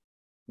 And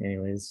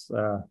anyways,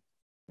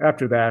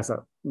 after that,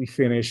 we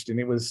finished, and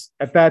it was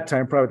at that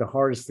time probably the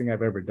hardest thing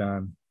I've ever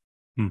done,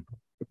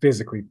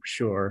 physically for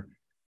sure.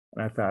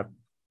 And I thought,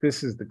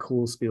 this is the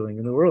coolest feeling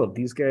in the world.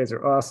 These guys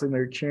are awesome.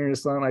 They're cheering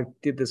us on. I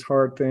did this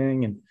hard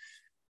thing. And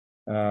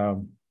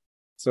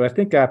so I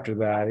think after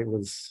that, it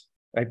was,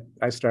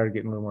 I started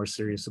getting a little more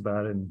serious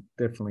about it and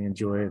definitely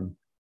enjoy it. And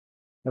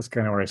that's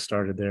kind of where I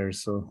started there.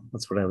 So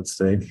that's what I would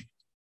say.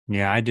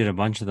 Yeah, I did a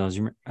bunch of those.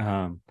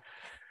 Man,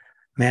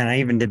 I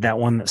even did that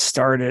one that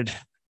started.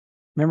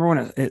 Remember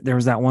when there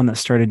was that one that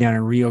started down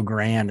in Rio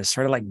Grande? It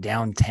started like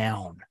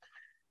downtown.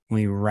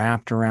 We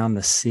wrapped around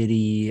the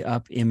city,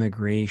 up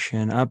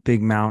Immigration, up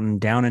Big Mountain,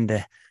 down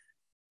into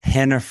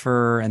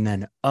Hennifer, and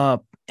then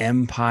up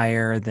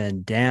Empire,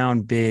 then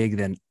down Big,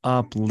 then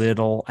up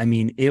Little. I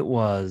mean, it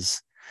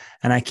was,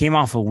 and I came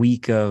off a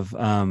week of,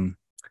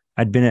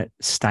 I'd been at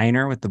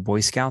Steiner with the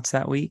Boy Scouts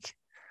that week.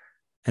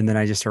 And then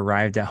I just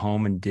arrived at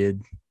home and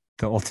did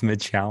the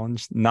Ultimate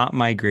Challenge. Not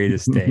my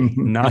greatest day.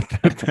 Not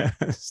the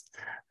best.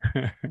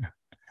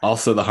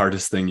 Also the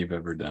hardest thing you've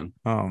ever done.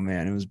 Oh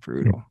man, it was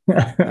brutal.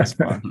 That's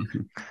fun.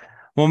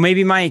 Well,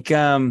 maybe Mike,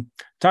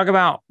 talk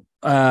about,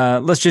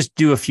 let's just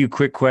do a few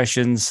quick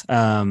questions.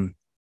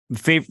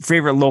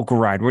 Favorite local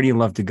ride. Where do you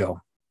love to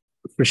go?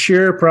 For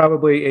sure,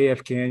 probably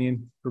AF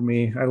Canyon for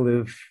me. I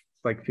live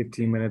like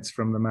 15 minutes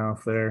from the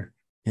mouth there.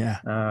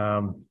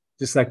 Yeah.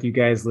 Just like you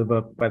guys live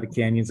up by the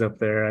canyons up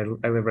there.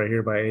 I live right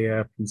here by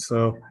AF. And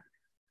so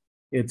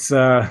it's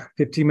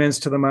 15 minutes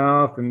to the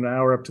mouth and an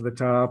hour up to the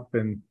top.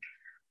 And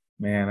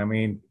man, I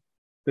mean,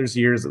 there's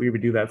years that we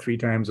would do that 3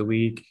 times a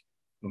week.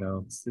 You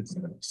know, it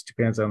just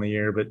depends on the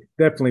year, but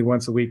definitely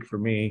once a week for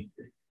me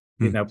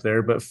getting up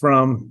there. But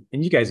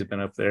and you guys have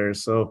been up there.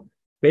 So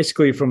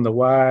basically from the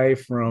Y,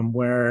 from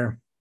where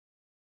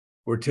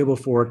Tibble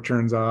Fork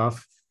turns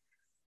off,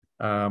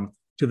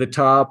 to the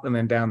top, and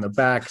then down the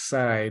back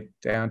side,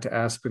 down to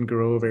Aspen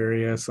Grove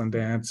area,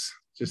 Sundance,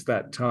 just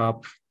that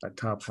top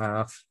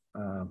half.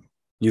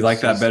 You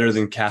like that better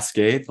than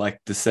Cascade, like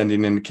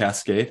descending into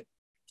Cascade?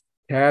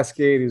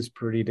 Cascade is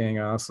pretty dang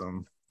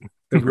awesome.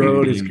 The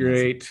road is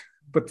great,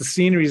 but the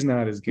scenery is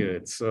not as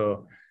good.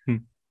 So,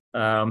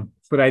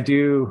 but I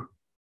do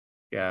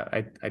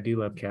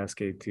love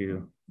Cascade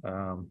too.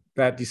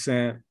 That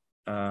descent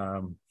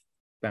down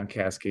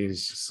Cascade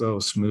is just so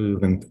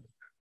smooth and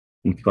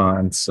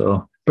fun.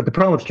 So, but the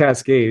problem with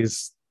Cascade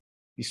is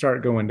you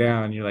start going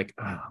down, you're like,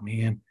 oh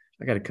man,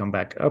 I got to come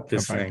back up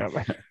this thing.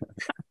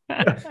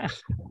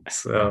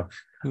 So,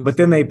 but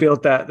then they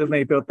built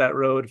that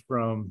road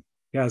from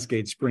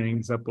Cascade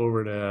Springs up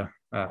over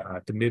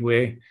to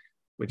Midway,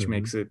 which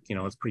makes it,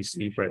 it's pretty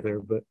steep right there,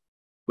 but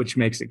which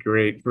makes it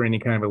great for any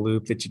kind of a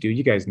loop that you do.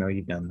 You guys know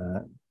you've done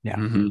that. Yeah.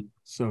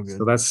 So good.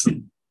 So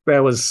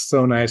that was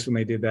so nice when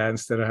they did that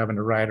instead of having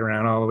to ride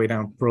around all the way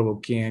down Provo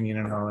Canyon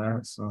and all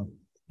that. So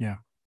yeah,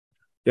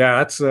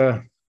 that's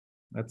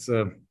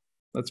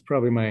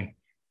probably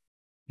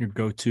your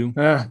go-to.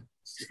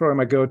 It's probably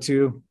my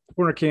go-to.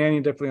 Corner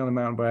Canyon, definitely on the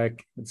mountain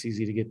bike. It's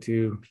easy to get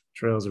to.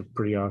 Trails are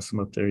pretty awesome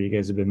up there. You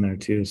guys have been there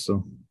too.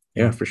 So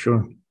yeah, for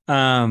sure.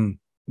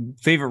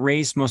 Favorite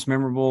race, most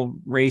memorable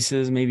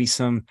races, maybe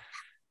some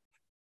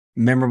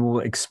memorable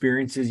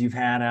experiences you've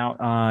had out.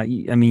 I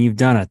mean, you've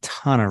done a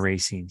ton of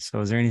racing. So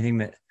is there anything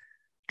that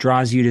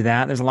draws you to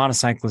that? There's a lot of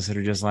cyclists that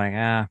are just like,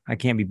 I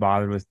can't be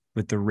bothered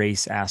with the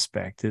race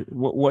aspect.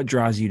 What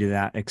draws you to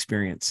that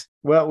experience?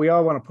 Well, we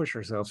all want to push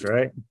ourselves,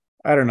 right?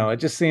 I don't know. It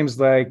just seems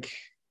like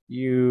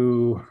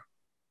you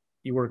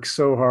work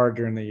so hard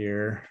during the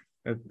year.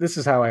 This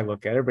is how I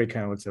look at it. Everybody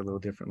kind of looks at it a little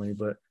differently,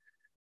 but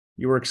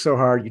you work so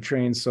hard, you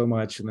train so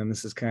much, and then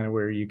this is kind of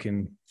where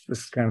this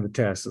is kind of the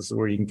test. This is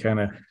where you can kind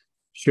of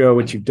show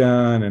what you've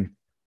done and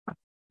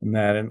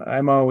that. And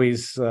I'm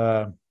always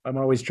trying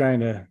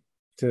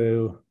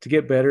to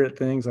get better at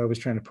things. I'm always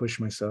trying to push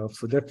myself.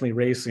 So definitely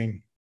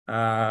racing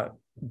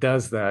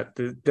does that.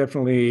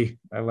 Definitely,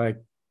 I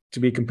like to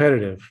be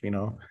competitive,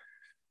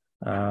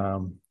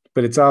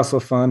 but it's also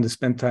fun to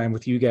spend time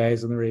with you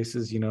guys in the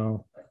races,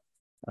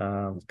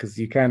 because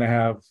you kind of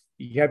have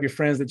your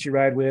friends that you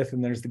ride with,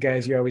 and there's the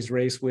guys you always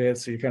race with,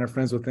 so you're kind of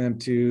friends with them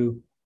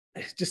too.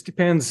 It just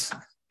depends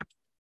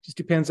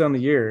on the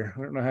year.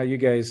 I don't know how you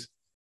guys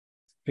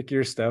pick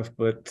your stuff,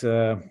 but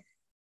I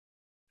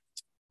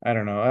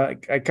don't know.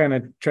 I kind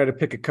of try to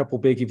pick a couple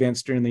big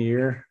events during the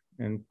year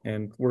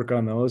and work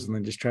on those, and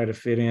then just try to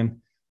fit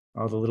in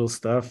all the little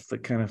stuff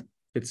that kind of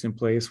fits in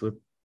place with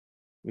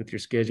your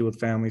schedule, with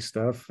family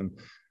stuff. And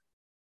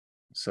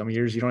some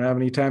years you don't have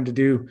any time to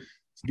do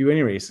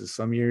any races.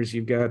 Some years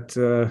you've got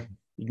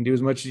you can do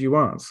as much as you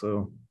want.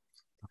 So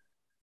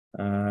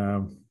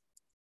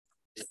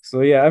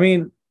yeah, I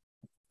mean,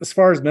 as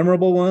far as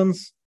memorable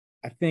ones,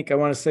 I think I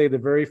want to say the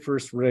very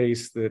first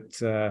race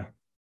that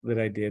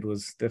I did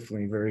was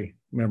definitely very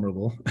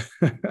memorable.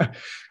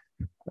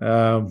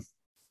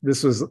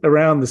 This was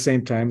around the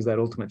same time as that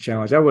Ultimate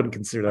Challenge. I wouldn't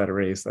consider that a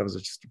race. That was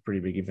just a pretty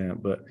big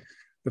event. But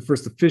the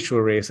first official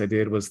race I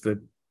did was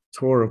the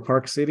Tour of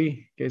Park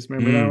City. You guys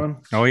remember that one?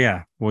 Oh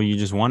yeah. Well, you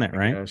just won it,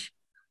 right? Gosh.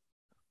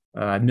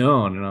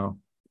 No.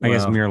 I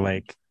guess Mirror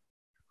Lake.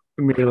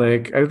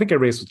 I think I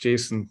raced with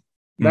Jason.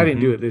 I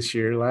didn't do it this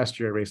year. Last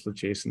year I raced with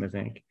Jason, I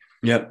think.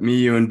 Yep, me,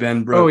 you, and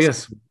Ben Brooks. Oh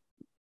yes,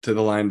 to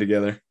the line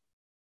together.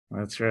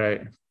 That's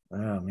right.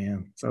 Oh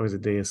man, it's always a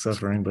day of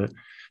suffering. But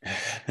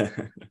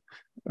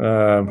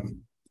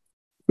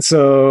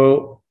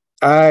so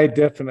I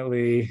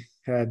definitely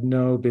had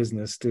no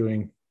business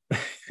doing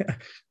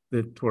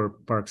the Tour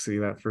of Park City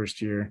that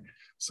first year.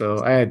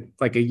 So I had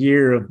like a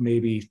year of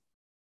maybe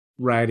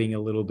riding a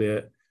little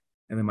bit.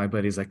 And then my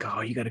buddy's like,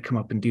 oh, you got to come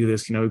up and do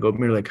this. We go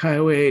Mirror Lake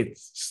Highway.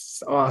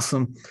 It's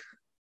awesome.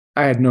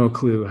 I had no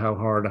clue how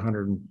hard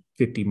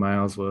 150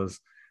 miles was.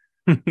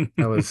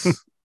 That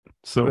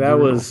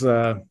was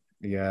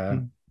yeah.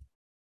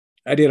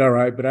 I did all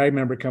right, but I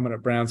remember coming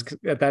up Browns.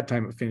 At that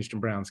time, it finished in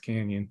Browns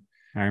Canyon.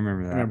 I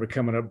remember that. I remember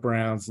coming up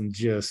Browns and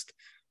just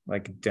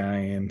like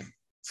dying.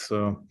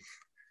 So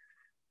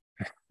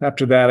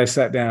after that, I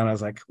sat down. I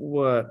was like,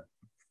 what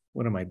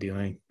am I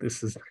doing?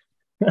 This is,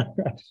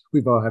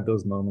 we've all had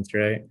those moments,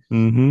 right?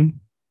 Mm-hmm.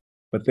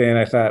 But then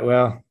I thought,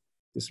 well,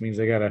 this means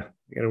I gotta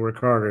work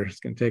harder.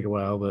 It's gonna take a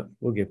while, but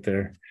we'll get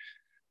there.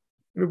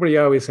 Everybody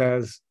always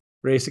has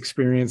race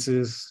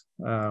experiences.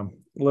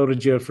 Loaded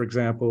Joe, for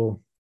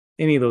example,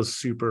 any of those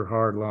super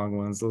hard long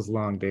ones, those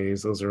long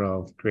days, those are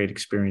all great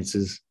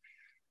experiences.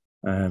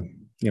 Some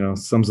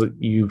that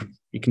you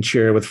you can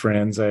share with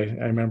friends. I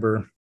remember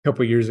a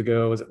couple of years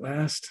ago, was it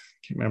last?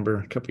 I can't remember.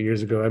 A couple of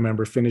years ago, I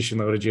remember finishing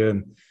Loaded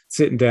and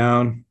sitting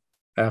down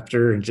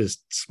after and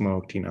just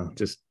smoked,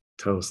 just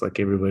toast like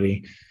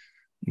everybody.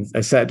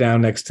 I sat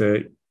down next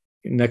to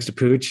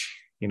Pooch,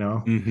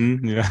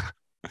 Yeah.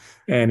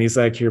 and he's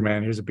like, "Here,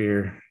 man, here's a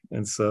beer."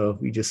 And so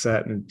we just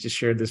sat and just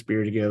shared this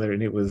beer together,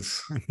 and it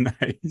was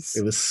Nice.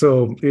 it was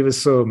so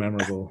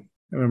memorable.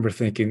 I remember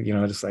thinking,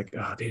 just like,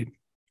 "Oh, dude,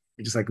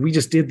 we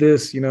just did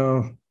this,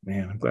 man,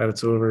 I'm glad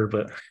it's over."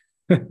 But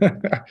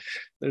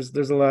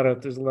there's a lot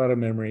of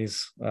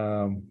memories,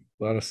 a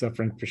lot of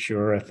suffering for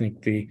sure. I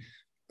think the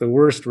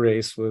worst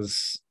race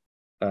was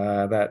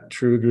that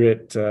True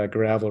Grit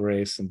gravel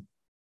race in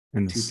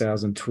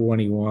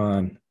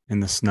 2021. In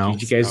the snow.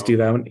 Did you guys do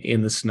that one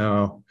in the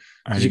snow?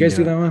 Did you didn't guys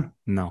do that one?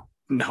 No.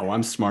 No,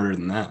 I'm smarter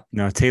than that.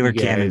 No, Taylor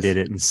You Cannon guys- did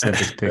it and sent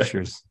us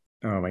pictures.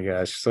 Oh my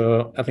gosh.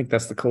 So I think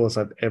that's the coolest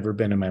I've ever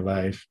been in my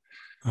life.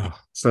 Oh.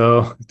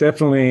 So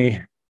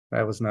definitely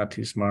that was not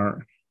too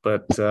smart.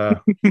 But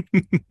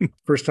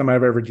first time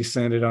I've ever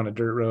descended on a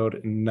dirt road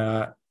and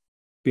not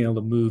being able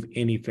to move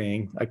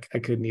anything. I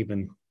couldn't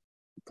even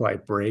apply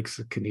brakes.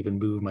 I couldn't even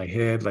move my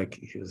head. Like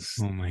it was,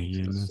 Oh my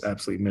goodness.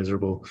 absolutely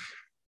miserable.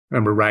 I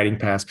remember riding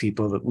past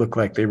people that looked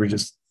like they were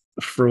just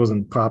a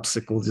frozen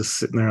popsicle just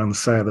sitting there on the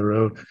side of the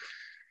road.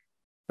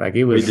 Like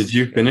it was. Wait, did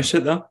you finish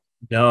it though?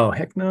 No,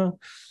 heck no.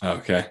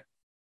 Okay.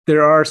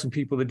 There are some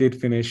people that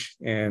did finish,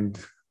 and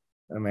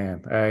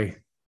man,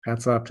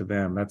 hats off to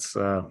them. That's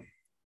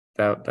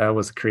that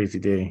was a crazy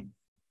day.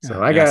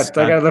 So I got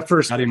the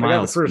first. Scotty I got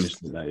Miles the first.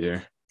 finished it that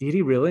year. Did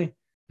he really?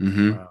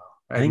 Mm-hmm. Wow.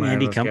 I think admire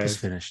Andy those Compass guys.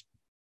 finished.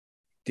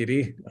 Did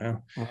he?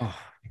 Wow. Oh.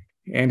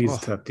 Andy's Oh. a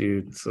tough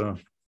dude. So,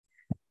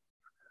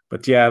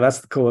 but yeah, that's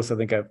the coolest I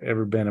think I've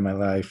ever been in my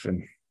life.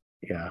 And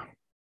yeah,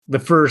 the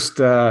first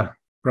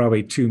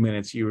probably 2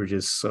 minutes you were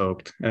just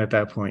soaked, and at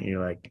that point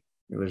you're like,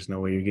 there's no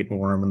way you're getting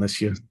warm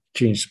unless you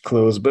change some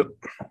clothes. But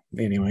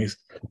anyways,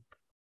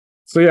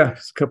 so yeah,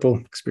 it's a couple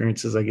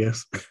experiences, I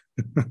guess.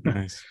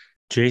 Nice.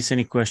 Jace,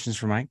 any questions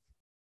for Mike?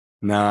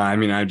 No, I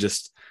mean, I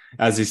just,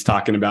 as he's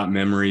talking about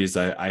memories,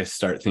 I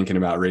start thinking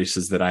about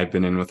races that I've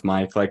been in with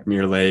Mike, like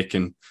Mirror Lake.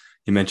 And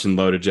he mentioned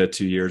Loaded Jet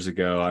 2 years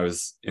ago. I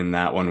was in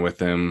that one with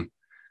him.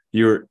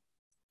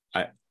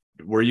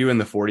 Were you in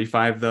the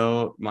 45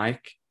 though,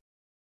 Mike,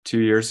 2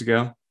 years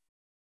ago?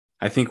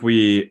 I think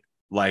we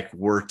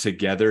were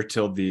together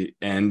till the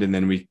end, and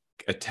then we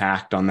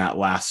attacked on that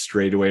last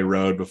straightaway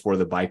road before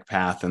the bike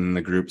path, and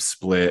the group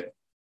split.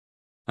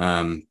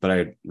 But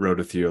I rode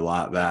with you a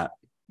lot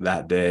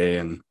that day,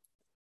 and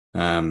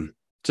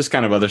just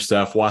kind of other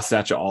stuff,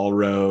 Wasatch All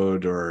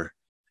Road or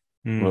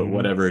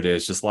whatever it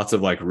is, just lots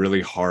of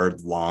really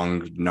hard,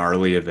 long,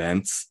 gnarly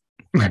events.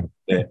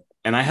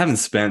 And I haven't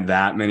spent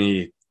that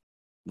many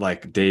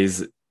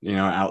days,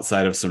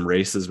 outside of some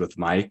races with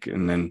Mike.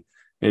 And then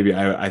maybe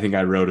I think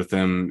I rode with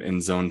him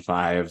in Zone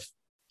 5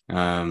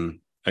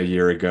 a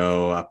year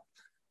ago up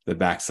the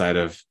backside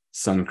of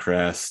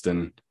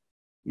Suncrest.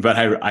 But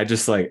I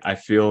just I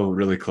feel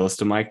really close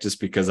to Mike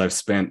just because I've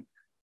spent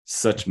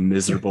such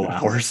miserable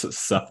hours of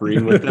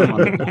suffering with him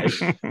on the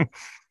bike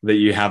that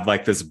you have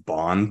this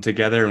bond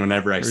together. And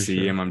whenever I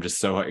see him, I'm just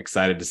so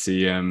excited to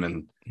see him.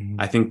 And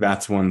I think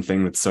that's one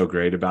thing that's so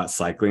great about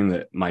cycling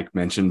that Mike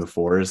mentioned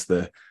before is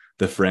the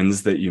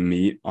friends that you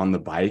meet on the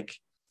bike,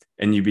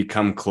 and you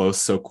become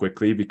close so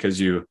quickly because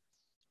you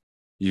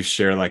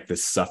share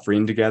this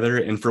suffering together.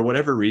 And for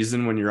whatever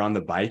reason, when you're on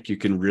the bike, you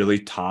can really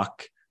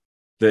talk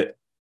that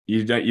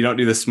you don't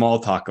do the small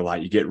talk a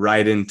lot. You get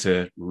right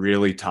into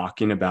really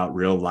talking about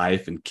real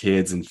life and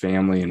kids and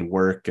family and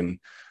work, and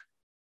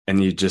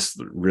you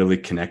just really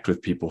connect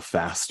with people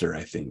faster.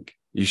 I think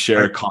you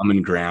share a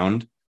common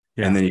ground,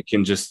 and then you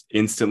can just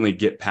instantly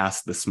get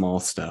past the small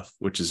stuff,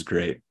 which is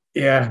great.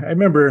 Yeah, I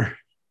remember.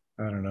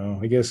 I don't know.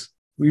 I guess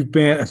we've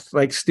been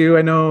Stu.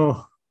 I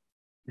know,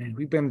 man,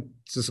 we've been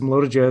to some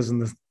Loaded Jazz in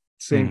the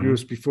same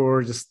groups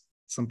before. Just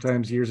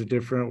sometimes years are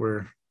different.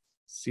 Where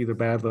it's either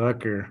bad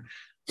luck or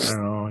I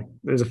don't know.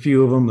 There's a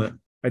few of them that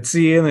I'd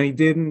see and then he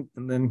didn't,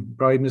 and then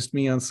probably missed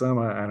me on some.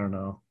 I don't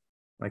know.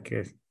 I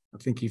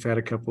think you've had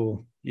a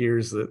couple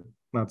years that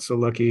not so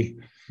lucky.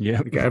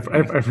 Yeah,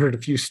 I've heard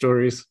a few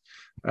stories.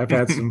 I've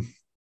had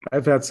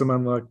some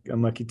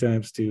unlucky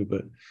times too.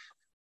 But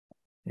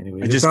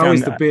anyway, it's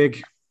always the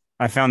big.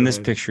 I found this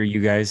picture, you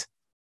guys,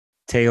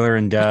 Taylor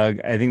and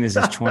Doug. I think this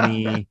is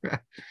 20,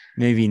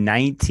 maybe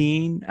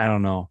 19. I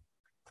don't know.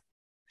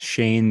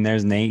 Shane,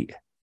 there's Nate.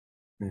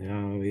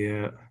 Oh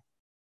yeah.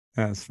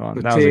 That's fun.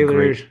 But That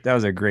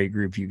was a great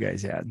group you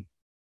guys had.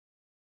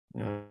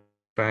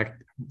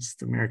 Back, it's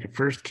the American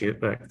First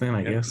kit back then,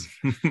 I guess.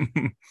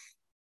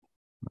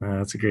 That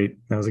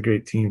was a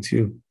great team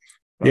too.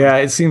 Yeah,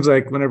 it seems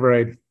like whenever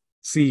I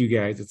see you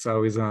guys, it's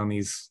always on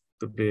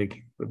the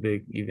big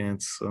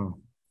events. So,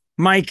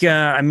 Mike,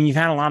 you've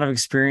had a lot of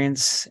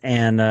experience,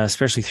 and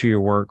especially through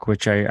your work,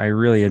 which I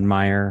really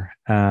admire.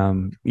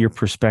 Your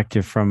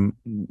perspective from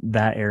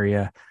that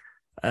area.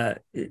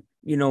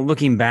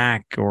 Looking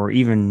back, or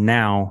even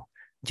now,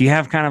 do you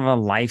have kind of a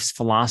life's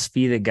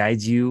philosophy that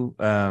guides you,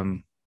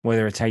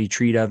 whether it's how you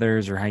treat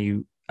others or how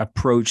you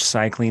approach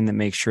cycling that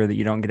makes sure that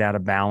you don't get out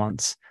of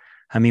balance?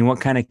 I mean, what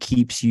kind of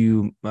keeps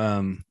you,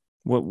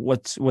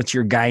 what's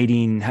your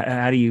guiding?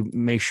 How do you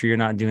make sure you're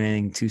not doing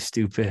anything too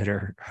stupid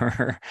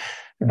or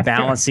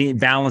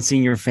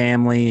balancing your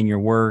family and your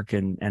work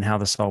and how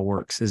this all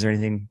works? Is there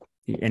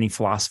any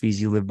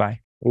philosophies you live by?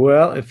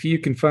 Well, if you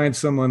can find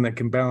someone that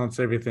can balance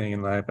everything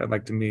in life, I'd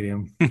like to meet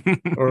him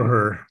or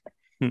her.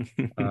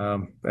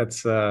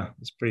 That's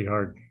pretty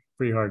hard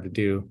to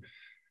do.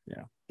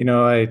 Yeah. You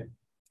know, I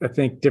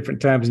think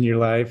different times in your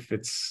life,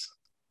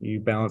 you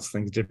balance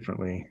things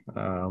differently.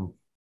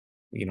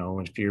 You know,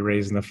 if you're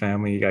raising a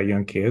family, you got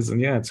young kids,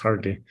 and yeah, it's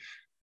hard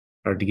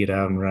to get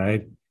out and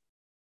ride.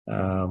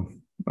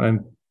 I'm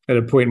at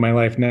a point in my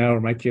life now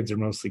where my kids are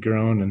mostly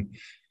grown and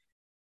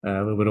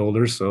a little bit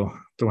older, so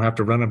don't have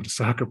to run them to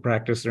soccer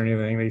practice or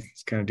anything. They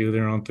just kind of do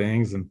their own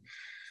things and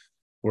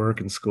work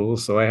and school.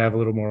 So I have a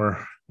little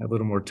more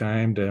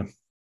time to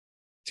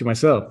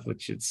myself,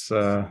 which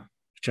I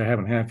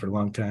haven't had for a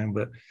long time.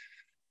 But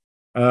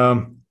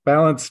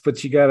balance,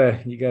 but you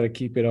gotta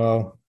keep it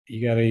all.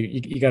 You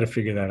gotta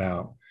figure that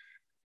out.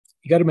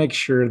 You got to make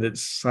sure that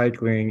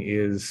cycling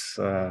is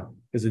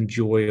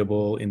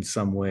enjoyable in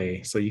some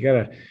way. So you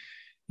gotta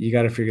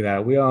figure that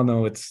out. We all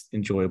know it's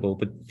enjoyable,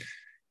 but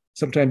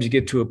sometimes you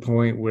get to a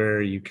point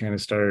where you kind of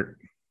start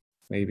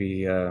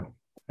maybe have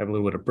a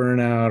little bit of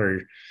burnout,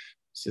 or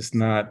it's just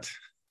not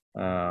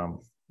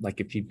like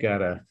if you've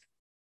got a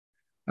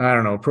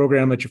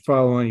program that you're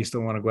following, you still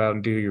want to go out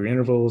and do your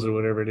intervals or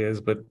whatever it is,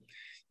 but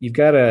you've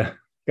got to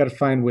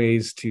find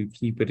ways to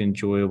keep it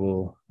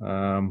enjoyable.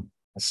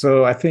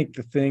 So I think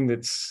the thing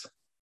that's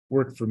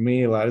worked for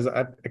me a lot is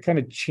I kind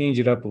of change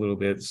it up a little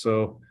bit.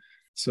 So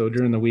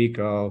during the week,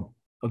 I'll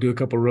do a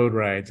couple road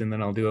rides, and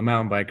then I'll do a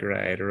mountain bike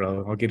ride, or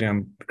I'll get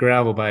on a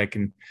gravel bike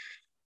and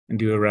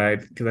do a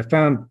ride. Because I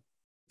found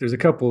there's a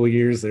couple of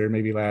years there,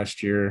 maybe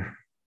last year,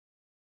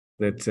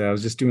 that I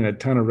was just doing a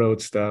ton of road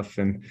stuff,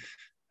 and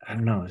I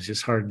don't know, it's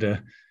just hard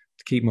to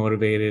keep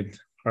motivated,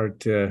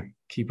 hard to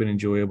keep it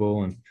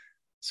enjoyable. And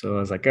so I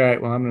was like, all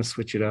right, well, I'm going to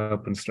switch it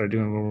up and start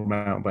doing a little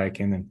mountain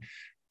biking.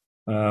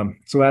 And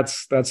so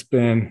that's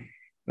been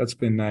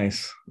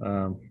nice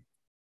to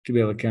be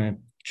able to kind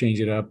of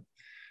change it up,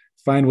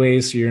 find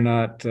ways so you're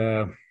not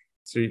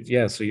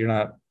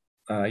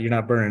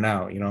burning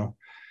out, you know.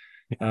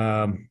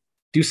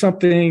 Do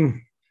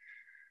something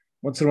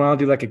once in a while,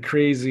 do like a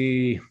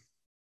crazy,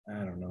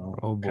 I don't know,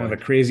 kind of a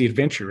crazy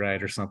adventure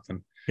ride or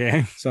something.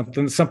 Yeah.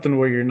 Something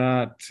where you're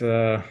not,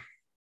 you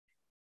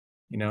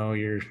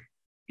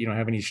don't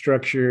have any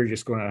structure, you're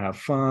just going out to have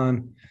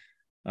fun.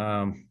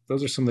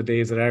 Those are some of the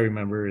days that I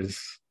remember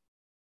is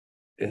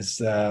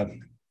just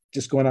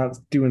going out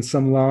doing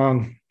some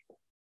long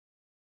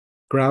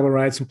gravel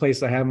ride, some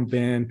place I haven't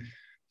been,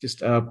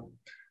 just up,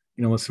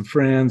 with some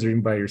friends or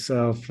even by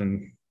yourself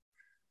and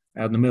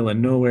out in the middle of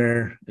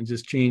nowhere, and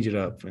just change it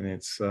up. And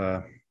it's,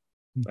 I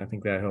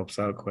think that helps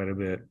out quite a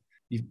bit.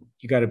 You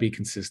got to be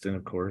consistent,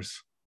 of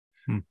course.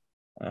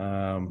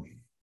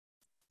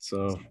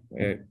 So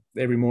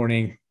every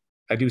morning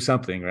I do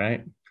something,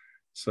 right?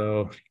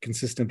 So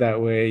consistent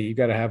that way. You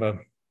got to have a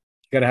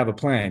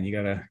plan. You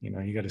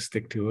got to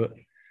stick to it.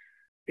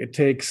 It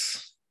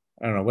takes,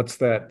 I don't know, what's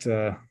that?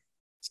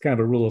 It's kind of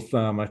a rule of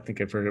thumb. I think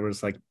I've heard it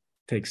was like,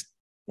 takes,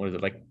 what is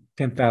it, like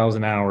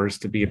 10,000 hours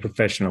to be a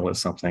professional at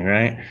something,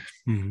 right?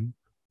 Mm-hmm.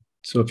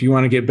 So if you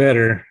want to get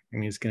better, I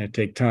mean, it's going to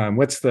take time.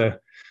 What's the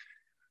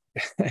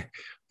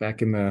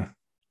back in the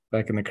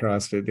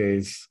CrossFit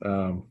days?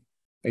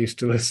 I used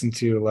to listen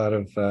to a lot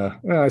of.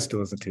 I still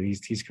listen to.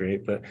 He's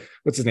great, but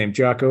what's his name?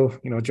 Jocko.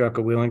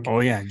 Jocko Willink. Oh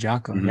yeah,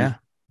 Jocko. Mm-hmm. Yeah,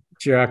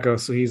 Jocko.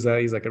 So he's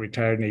like a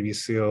retired Navy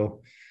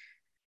SEAL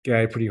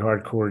guy, pretty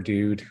hardcore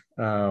dude.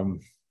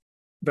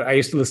 But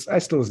I still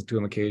listen to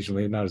him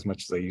occasionally, not as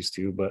much as I used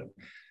to, but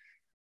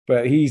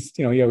he's,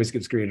 he always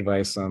gives great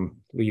advice on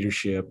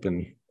leadership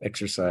and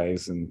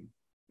exercise and,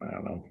 I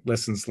don't know,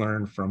 lessons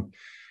learned from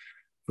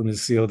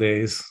his SEAL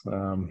days.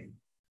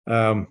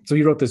 So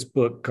he wrote this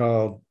book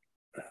called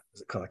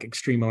like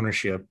Extreme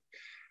Ownership.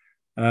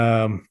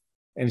 And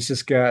it's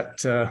just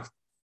got,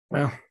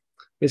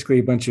 basically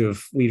a bunch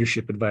of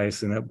leadership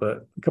advice in it.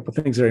 But a couple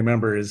of things I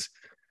remember is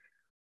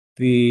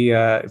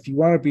if you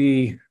want to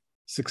be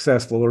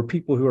successful, or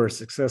people who are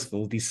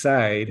successful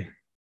decide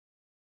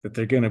that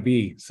they're going to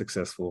be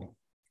successful,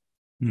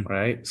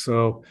 right?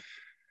 So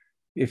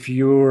if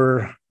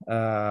you're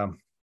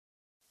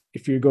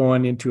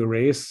going into a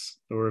race,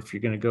 or if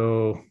you're going to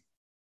go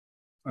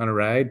on a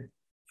ride,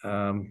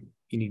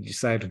 you need to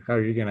decide how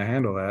you're going to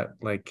handle that.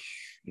 Like,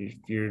 if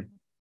you're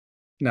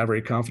not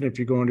very confident if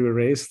you're going to a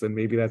race, then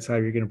maybe that's how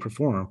you're going to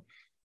perform.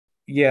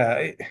 Yeah,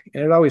 and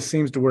it always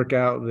seems to work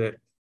out that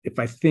if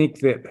I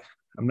think that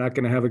I'm not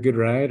going to have a good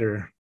ride,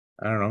 or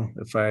I don't know,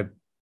 if I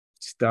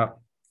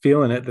stop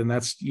feeling it, then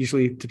that's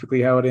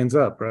typically how it ends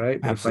up,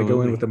 right? But if I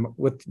go in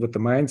with the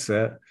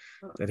mindset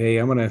that, hey,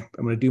 I'm gonna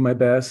do my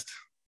best,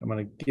 I'm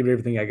gonna give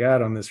everything I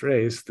got on this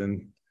race,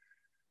 then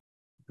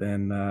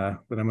I'm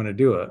gonna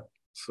do it.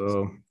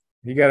 So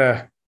you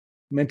gotta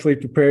mentally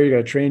prepare. You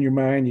gotta train your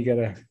mind. You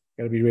gotta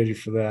be ready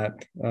for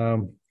that.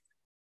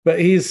 But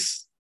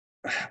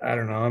I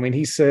don't know. I mean,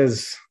 he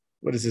says,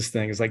 what is this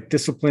thing? It's like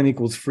discipline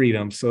equals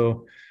freedom.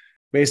 So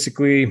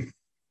basically,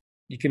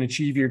 you can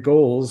achieve your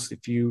goals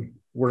if you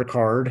work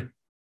hard,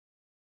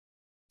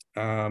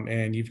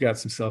 and you've got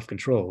some self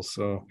control.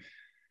 So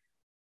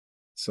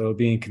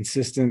being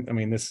consistent. I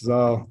mean, this is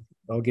all.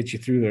 I'll get you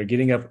through there.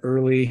 Getting up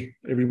early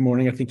every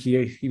morning. I think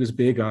he was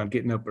big on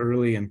getting up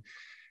early and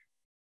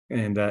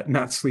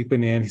not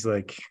sleeping in. He's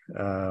like,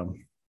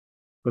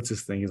 what's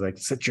this thing? He's like,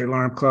 set your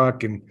alarm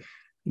clock and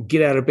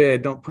get out of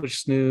bed. Don't push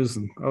snooze,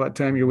 and all that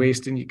time you're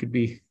wasting, you could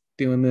be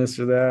doing this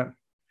or that.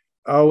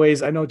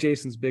 Always, I know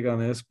Jason's big on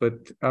this,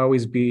 but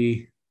always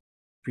be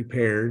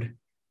prepared,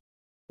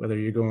 whether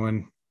you're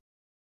going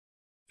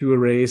to a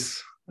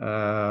race,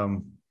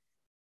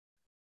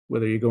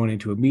 whether you're going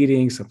into a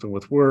meeting, something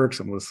with work,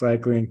 something with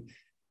cycling.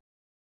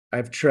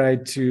 I've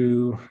tried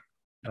to,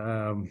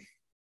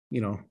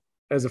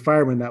 as a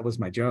fireman, that was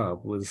my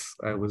job.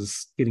 I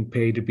was getting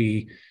paid to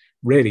be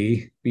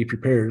ready, be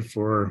prepared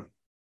for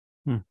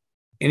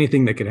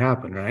anything that could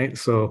happen, right?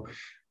 So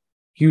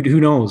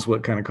who knows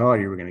what kind of call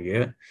you were going to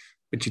get,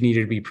 but you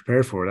needed to be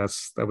prepared for it.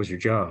 That was your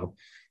job.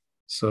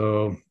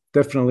 So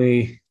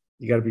definitely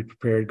you got to be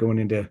prepared going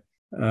into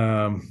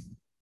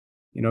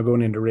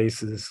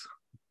races.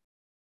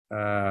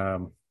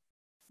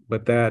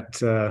 But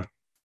that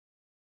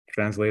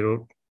translated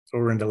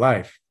over into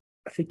life.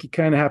 I think you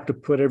kind of have to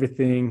put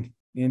everything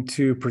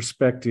into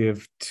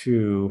perspective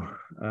too,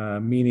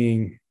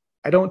 meaning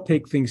I don't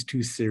take things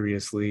too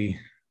seriously.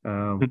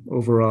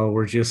 Overall,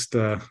 we're just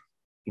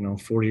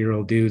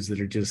 40-year-old dudes that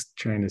are just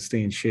trying to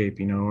stay in shape.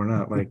 We're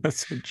not like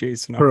that's what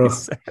Jason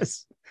always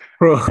says.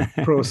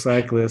 Pro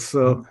cyclists.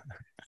 So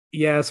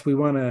yes, we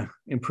want to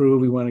improve.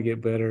 We want to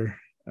get better.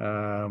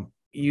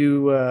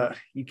 You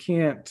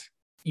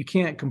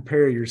can't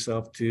compare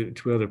yourself to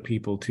other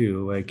people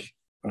too. Like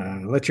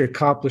let your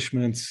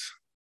accomplishments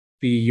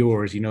be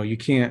yours. You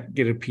can't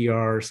get a PR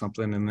or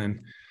something and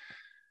then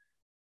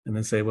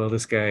say, well,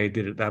 this guy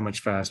did it that much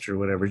faster or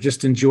whatever.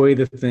 Just enjoy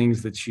the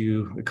things that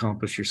you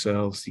accomplish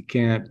yourselves. You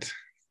can't.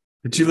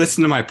 Did you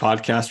listen to my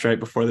podcast right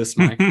before this,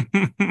 Mike?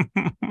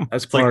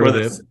 That's part of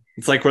it.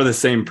 It's like we're the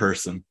same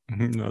person.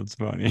 That's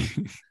funny.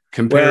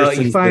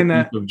 Comparison is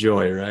the thief of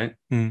joy, right?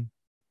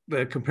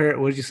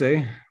 What did you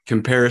say?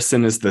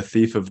 Comparison is the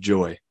thief of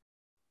joy.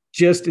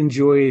 Just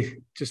enjoy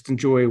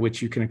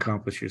what you can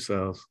accomplish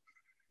yourselves.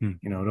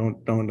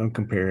 Don't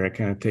compare. It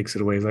kind of takes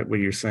it away, like what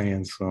you're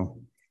saying. So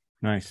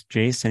nice.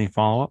 Jace, any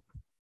follow-up?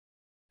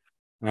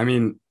 I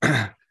mean,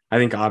 I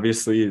think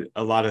obviously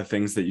a lot of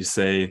things that you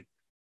say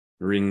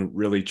ring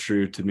really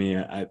true to me.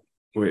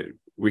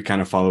 We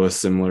kind of follow a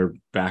similar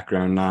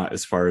background, not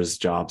as far as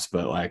jobs,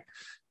 but like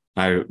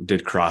I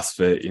did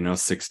CrossFit,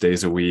 6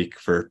 days a week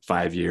for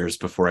 5 years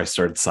before I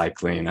started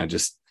cycling. I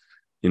just,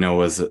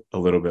 was a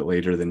little bit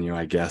later than you,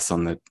 I guess,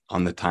 on the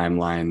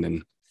timeline.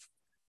 And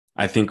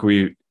I think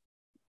we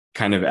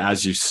kind of,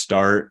 as you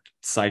start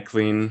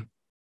cycling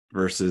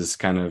versus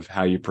kind of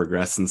how you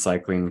progress in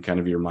cycling, kind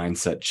of your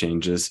mindset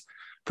changes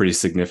pretty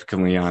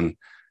significantly.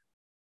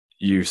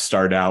 You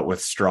start out with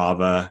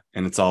Strava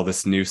and it's all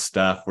this new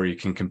stuff where you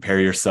can compare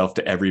yourself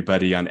to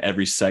everybody on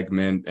every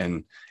segment,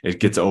 and it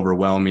gets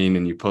overwhelming,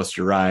 and you post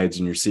your rides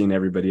and you're seeing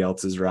everybody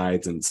else's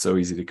rides, and it's so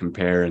easy to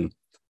compare. And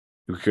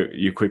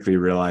you quickly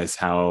realize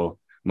how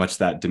much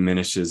that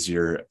diminishes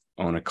your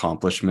own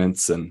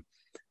accomplishments. And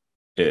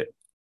it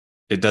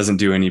doesn't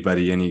do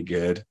anybody any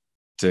good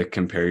to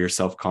compare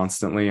yourself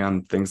constantly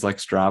on things like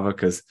Strava,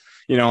 because,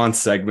 on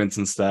segments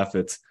and stuff,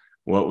 it's,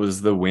 what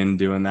was the wind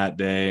doing that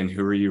day, and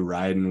who are you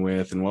riding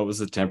with, and what was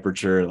the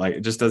temperature? Like,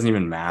 it just doesn't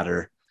even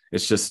matter.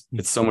 It's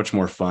so much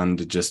more fun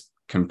to just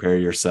compare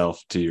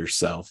yourself to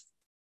yourself.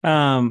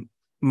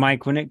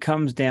 Mike, when it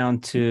comes down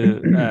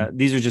to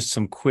these are just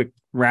some quick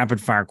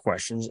rapid fire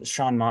questions.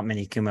 Sean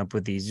Montmany came up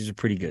with these. These are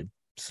pretty good.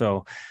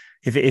 So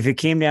if it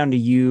came down to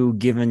you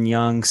giving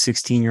young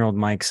 16-year-old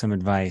Mike some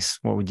advice,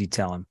 what would you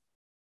tell him?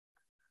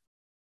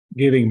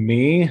 Giving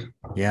me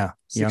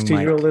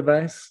 16-year-old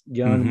advice?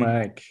 Young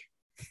Mike.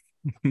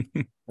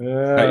 Cut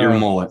your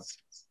mullet.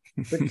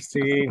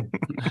 16.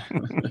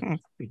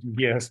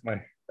 Yes,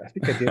 I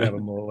think I did have a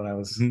mullet when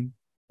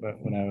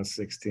I was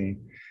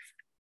 16.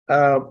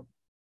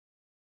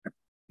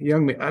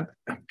 Young me, I'm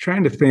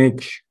trying to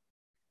think.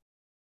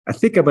 I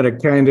think I'm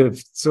gonna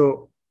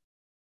so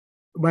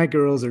my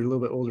girls are a little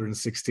bit older than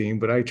 16,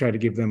 but I try to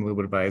give them a little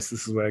bit of advice.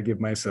 This is what I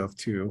give myself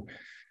too,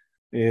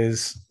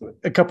 is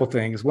a couple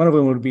things. One of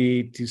them would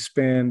be to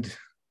spend,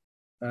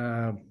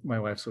 my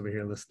wife's over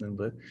here listening,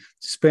 but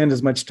spend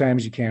as much time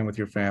as you can with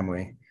your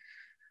family.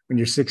 When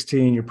you're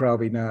 16, your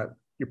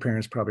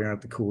parents probably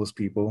aren't the coolest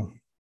people,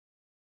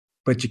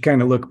 but you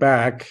kind of look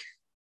back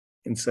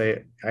and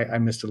say, I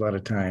missed a lot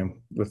of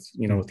time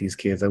with these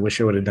kids. I wish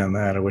I would have done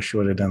that. I wish I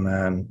would have done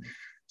that. And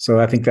so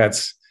I think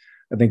that's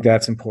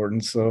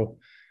important. So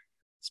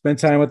spend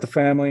time with the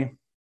family.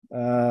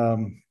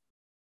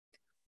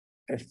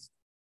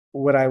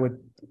 What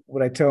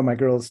I tell my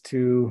girls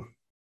too,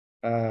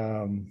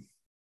 what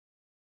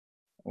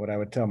I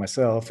would tell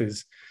myself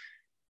is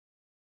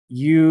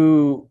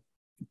you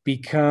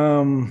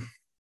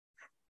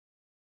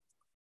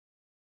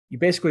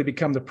basically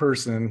become the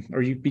person,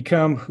 or you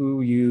become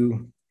who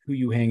you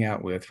hang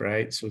out with,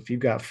 right? So if you've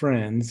got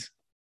friends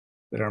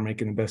that are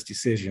making the best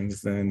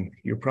decisions, then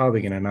you're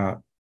probably going to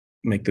not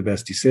make the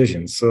best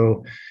decisions.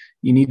 So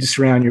you need to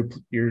surround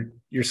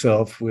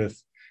yourself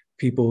with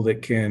people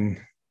that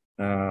can,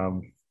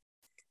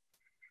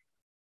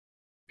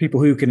 people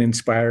who can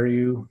inspire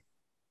you,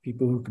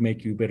 people who can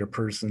make you a better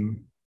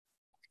person,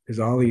 because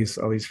all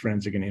these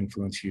friends are going to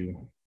influence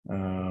you.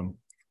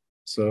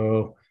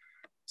 So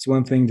it's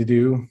one thing to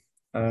do.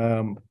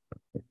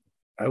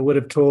 I would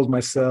have told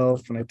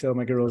myself, and I tell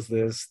my girls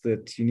this,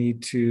 that you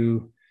need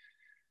to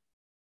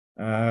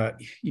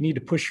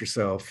push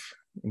yourself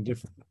in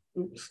different.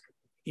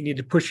 You need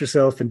to push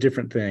yourself in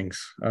different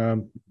things,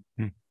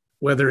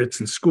 whether it's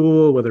in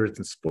school, whether it's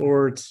in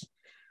sports,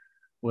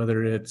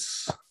 whether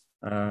it's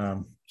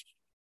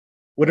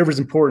whatever's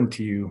important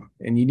to you,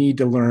 and you need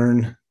to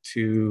learn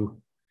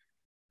to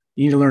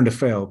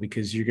fail,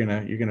 because you're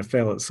gonna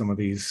fail at some of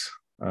these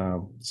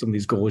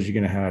goals you're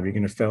gonna have. You're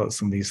gonna fail at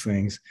some of these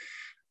things,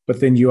 but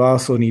then you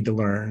also need to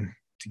learn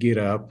to get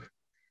up,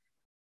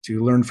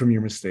 to learn from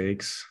your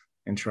mistakes,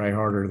 and try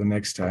harder the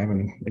next time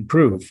and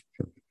improve.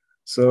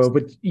 So,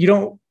 but you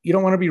don't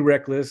want to be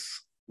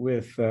reckless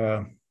with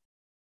your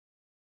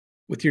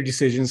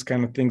decisions,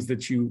 kind of things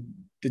that you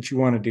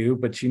want to do,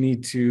 but you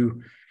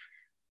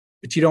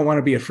don't want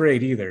to be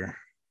afraid either,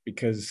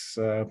 because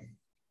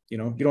you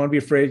don't want to be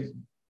afraid.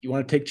 You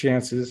want to take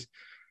chances.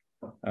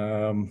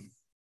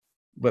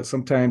 But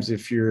sometimes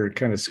if you're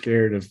kind of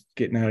scared of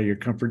getting out of your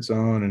comfort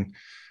zone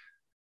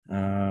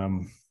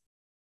and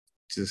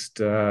if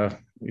you're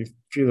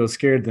a little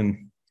scared,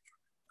 then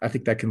I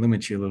think that can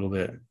limit you a little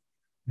bit.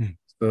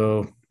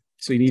 So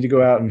you need to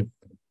go out and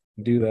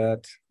do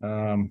that.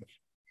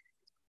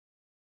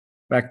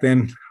 Back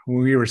then, when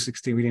we were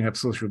 16, we didn't have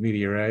social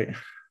media, right?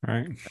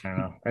 Right. I don't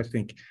know. I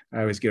think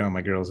I always get on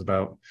my girls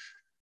about,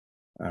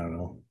 I don't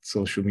know,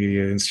 social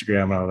media,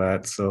 Instagram, and all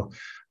that. So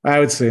I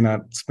would say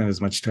not spend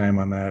as much time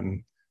on that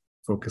and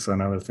focus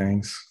on other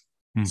things.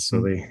 Mm-hmm.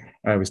 So I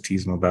always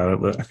tease them about it,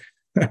 but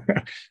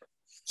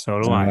so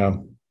do I.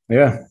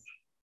 Yeah.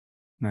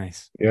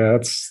 Nice. Yeah,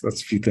 that's a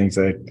few things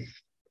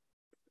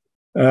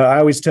I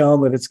always tell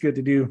them that it's good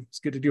to do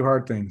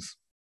hard things.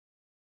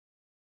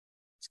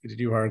 It's good to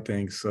do hard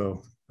things.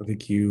 So I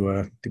think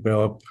you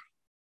develop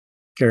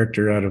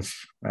character out of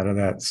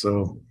that.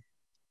 So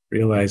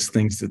realize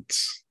things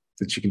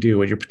that you can do,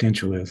 what your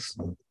potential is.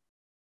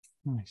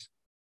 Nice.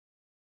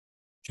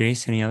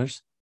 Jace, any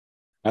others?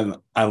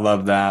 I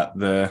love that,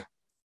 the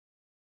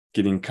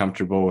getting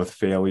comfortable with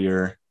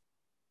failure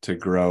to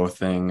grow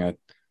thing.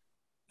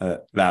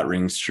 That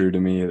rings true to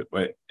me.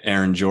 What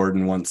Aaron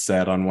Jordan once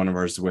said on one of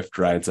our Zwift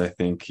rides, I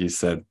think he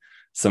said,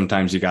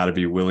 sometimes you got to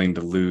be willing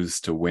to lose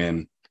to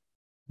win.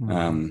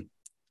 Mm-hmm.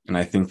 And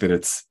I think that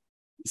it's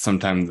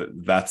sometimes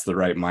that's the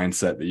right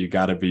mindset, that you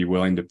got to be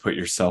willing to put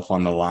yourself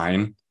on the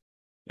line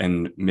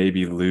and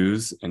maybe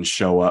lose and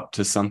show up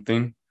to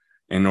something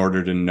in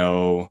order to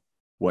know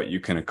what you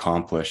can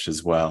accomplish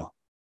as well.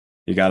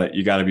 You got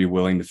to be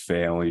willing to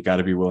fail. You got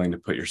to be willing to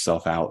put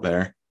yourself out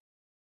there.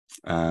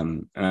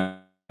 And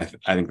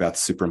I think that's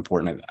super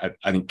important.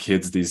 I think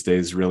kids these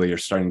days really are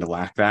starting to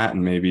lack that.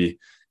 And maybe,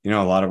 a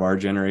lot of our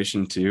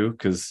generation too,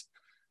 because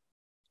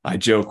I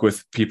joke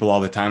with people all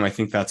the time. I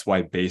think that's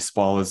why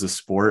baseball as a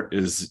sport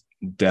is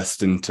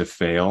destined to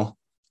fail,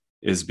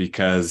 is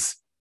because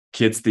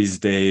kids these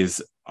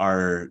days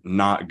are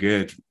not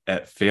good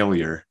at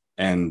failure,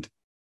 and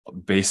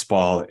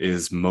baseball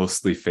is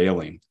mostly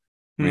failing.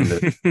 I mean,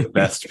 the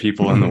best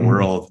people in the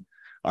world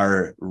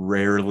are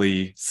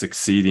rarely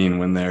succeeding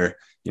when they're,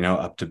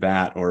 up to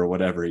bat or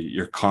whatever.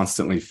 You're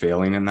constantly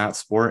failing in that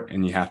sport,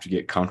 and you have to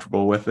get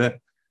comfortable with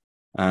it.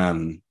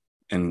 And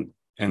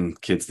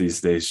kids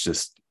these days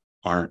just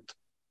aren't.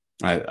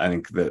 I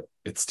think that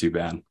it's too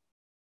bad.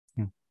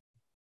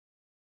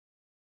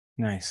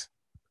 Nice.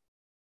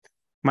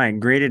 Mike,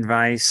 great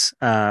advice.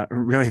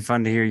 Really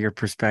fun to hear your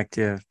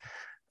perspective.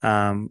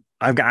 I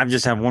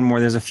just have one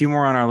more. There's a few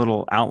more on our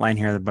little outline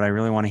here, but I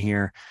really want to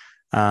hear.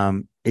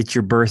 It's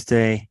your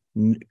birthday.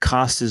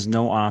 Cost is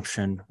no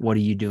option. What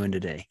are you doing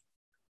today?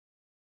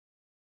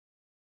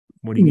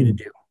 What are you going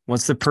to do?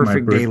 What's the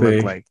perfect day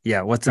look like?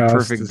 Yeah. What's the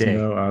perfect day?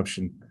 No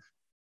option.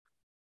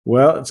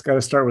 Well, it's got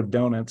to start with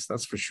donuts.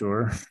 That's for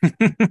sure.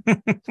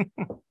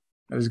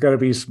 There's got to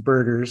be some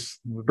burgers.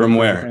 From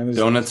where?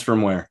 Donuts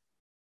from where?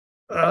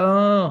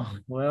 Oh,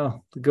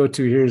 well, the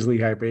go-to here is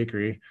Lehigh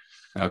Bakery.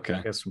 Okay.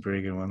 Got some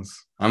pretty good ones.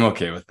 I'm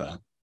okay with that.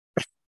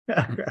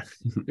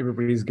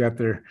 Everybody's got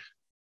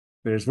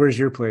where's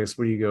your place?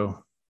 Where do you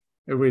go?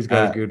 Everybody's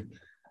got a good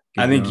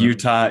I think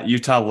donut.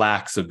 Utah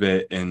lacks a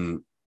bit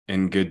in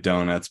good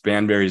donuts.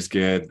 Banbury's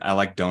good. I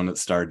like Donut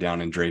Star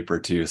down in Draper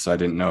too. So I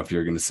didn't know if you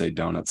were going to say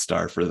Donut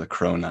Star for the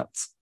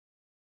cronuts.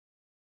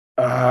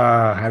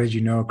 How did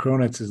you know?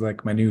 Cronuts is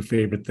like my new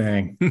favorite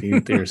thing.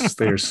 Dude,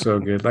 they're so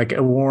good. Like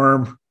a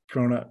warm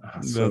Cronut.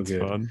 Oh, so That's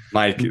good. fun.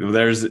 Mike,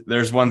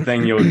 there's one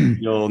thing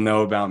you'll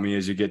know about me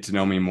as you get to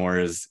know me more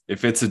is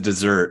if it's a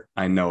dessert,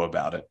 I know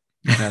about it.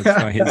 That's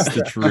funny. It's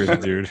the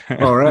truth, dude.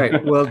 All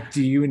right. Well,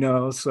 do you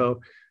know? So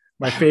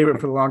my favorite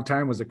for a long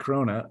time was a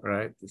cronut,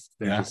 right?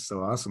 They're Yeah. just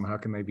so awesome. How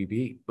can they be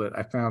beat? But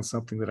I found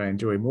something that I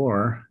enjoy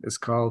more. It's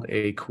called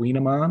a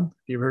queenamon.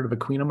 You ever heard of a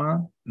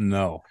queenamon?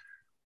 No.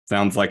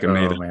 Sounds like a Oh,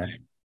 made-up man.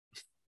 name.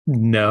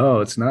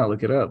 No, it's not.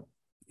 Look it up.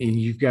 And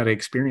you've got to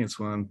experience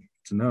one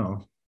to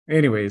know.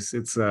 Anyways,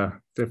 it's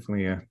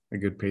definitely a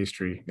good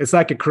pastry. It's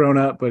like a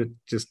cronut, but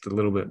just a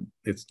little bit.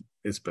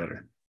 It's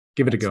better.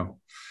 Give it a go.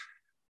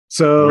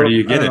 So Where do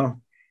you get I it? don't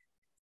know.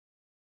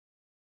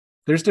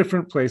 There's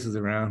different places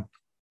around.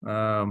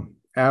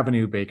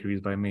 Avenue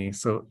Bakeries by me.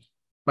 So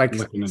like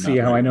Looking it see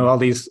up how right I know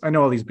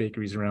now. all these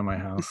bakeries around my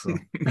house. So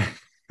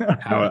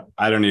How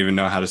I don't even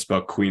know how to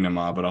spell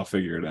queenama, but I'll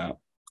figure it out.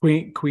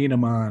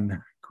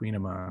 Queenamon.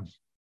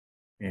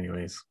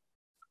 Anyways,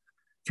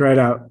 try it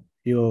out.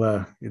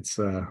 You'll it's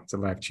a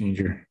life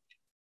changer.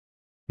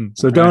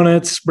 So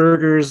donuts,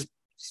 burgers,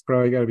 it's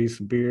probably got to be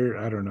some beer.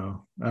 I don't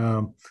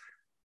know.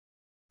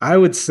 I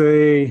would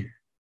say,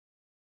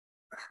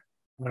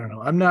 I don't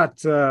know. I'm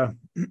not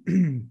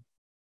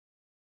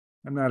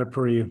I'm not a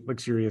pretty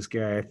luxurious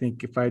guy. I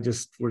think if I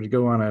just were to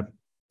go on a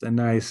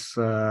nice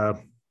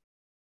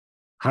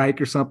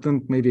hike or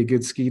something, maybe a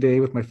good ski day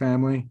with my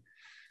family,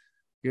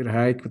 good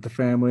hike with the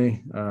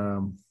family,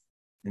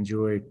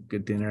 enjoy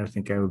good dinner. I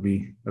think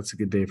that's a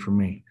good day for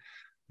me.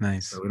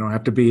 Nice. So we don't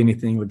have to be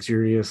anything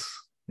luxurious,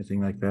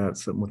 anything like that.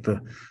 Something with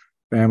the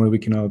family we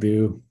can all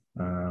do.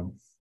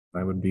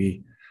 That'd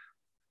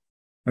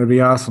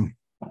be awesome.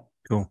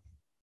 Cool.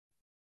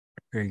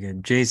 Very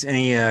good. Jace,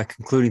 any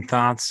concluding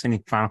thoughts?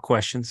 Any final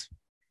questions?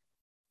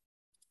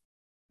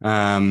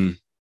 No,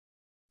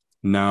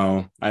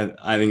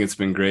 I think it's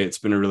been great. It's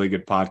been a really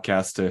good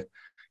podcast to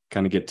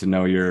kind of get to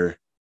know your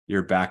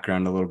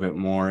background a little bit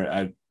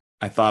more.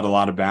 I thought a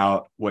lot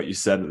about what you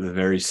said at the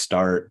very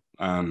start,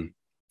 as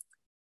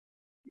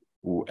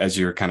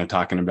you were kind of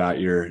talking about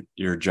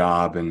your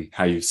job and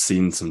how you've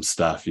seen some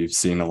stuff. You've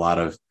seen a lot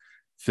of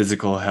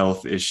physical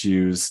health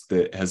issues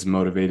that has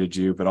motivated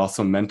you, but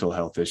also mental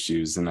health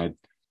issues. And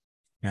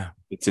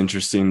it's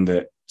interesting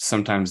that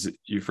sometimes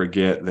you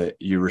forget that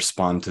you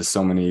respond to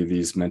so many of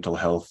these mental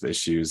health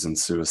issues and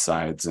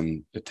suicides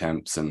and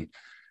attempts and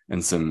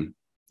some,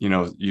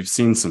 you've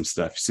seen some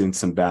stuff, you've seen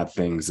some bad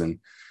things, and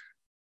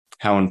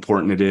how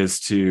important it is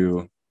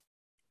to,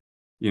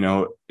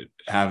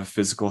 have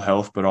physical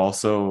health, but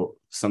also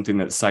something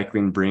that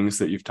cycling brings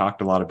that you've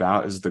talked a lot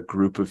about is the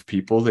group of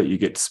people that you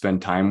get to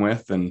spend time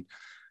with and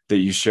that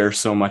you share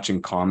so much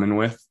in common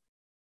with,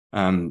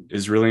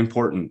 is really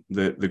important.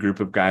 The group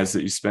of guys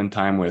that you spend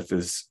time with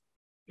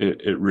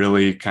it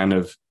really kind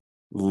of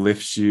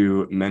lifts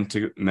you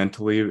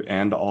mentally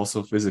and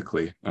also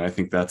physically. And I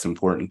think that's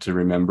important to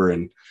remember.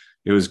 And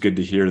it was good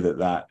to hear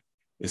that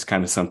is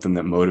kind of something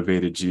that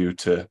motivated you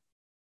to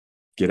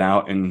get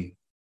out and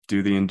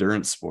do the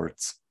endurance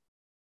sports.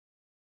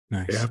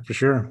 Nice. Yeah, for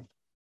sure.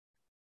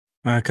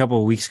 A couple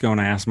of weeks ago, when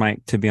I asked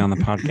Mike to be on the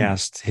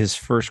podcast, his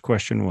first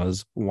question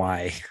was,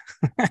 why?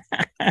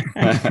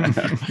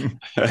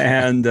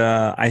 And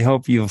I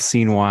hope you've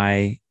seen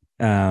why.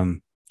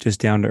 Just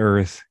down to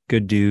earth,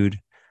 good dude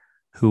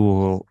who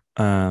will,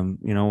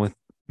 with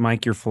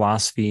Mike, your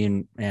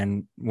philosophy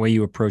and way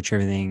you approach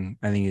everything,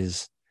 I think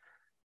is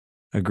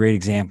a great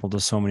example to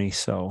so many.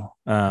 So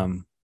I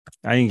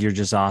think you're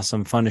just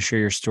awesome. Fun to share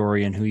your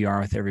story and who you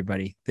are with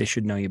everybody. They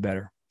should know you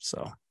better.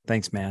 So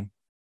thanks, man.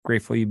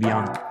 Grateful you be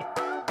on.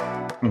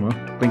 Well,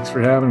 thanks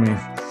for having me.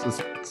 This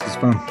is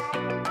fun.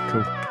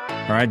 Cool.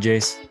 All right,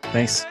 Jace.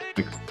 Thanks.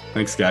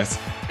 Thanks, guys.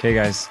 Okay,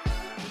 guys.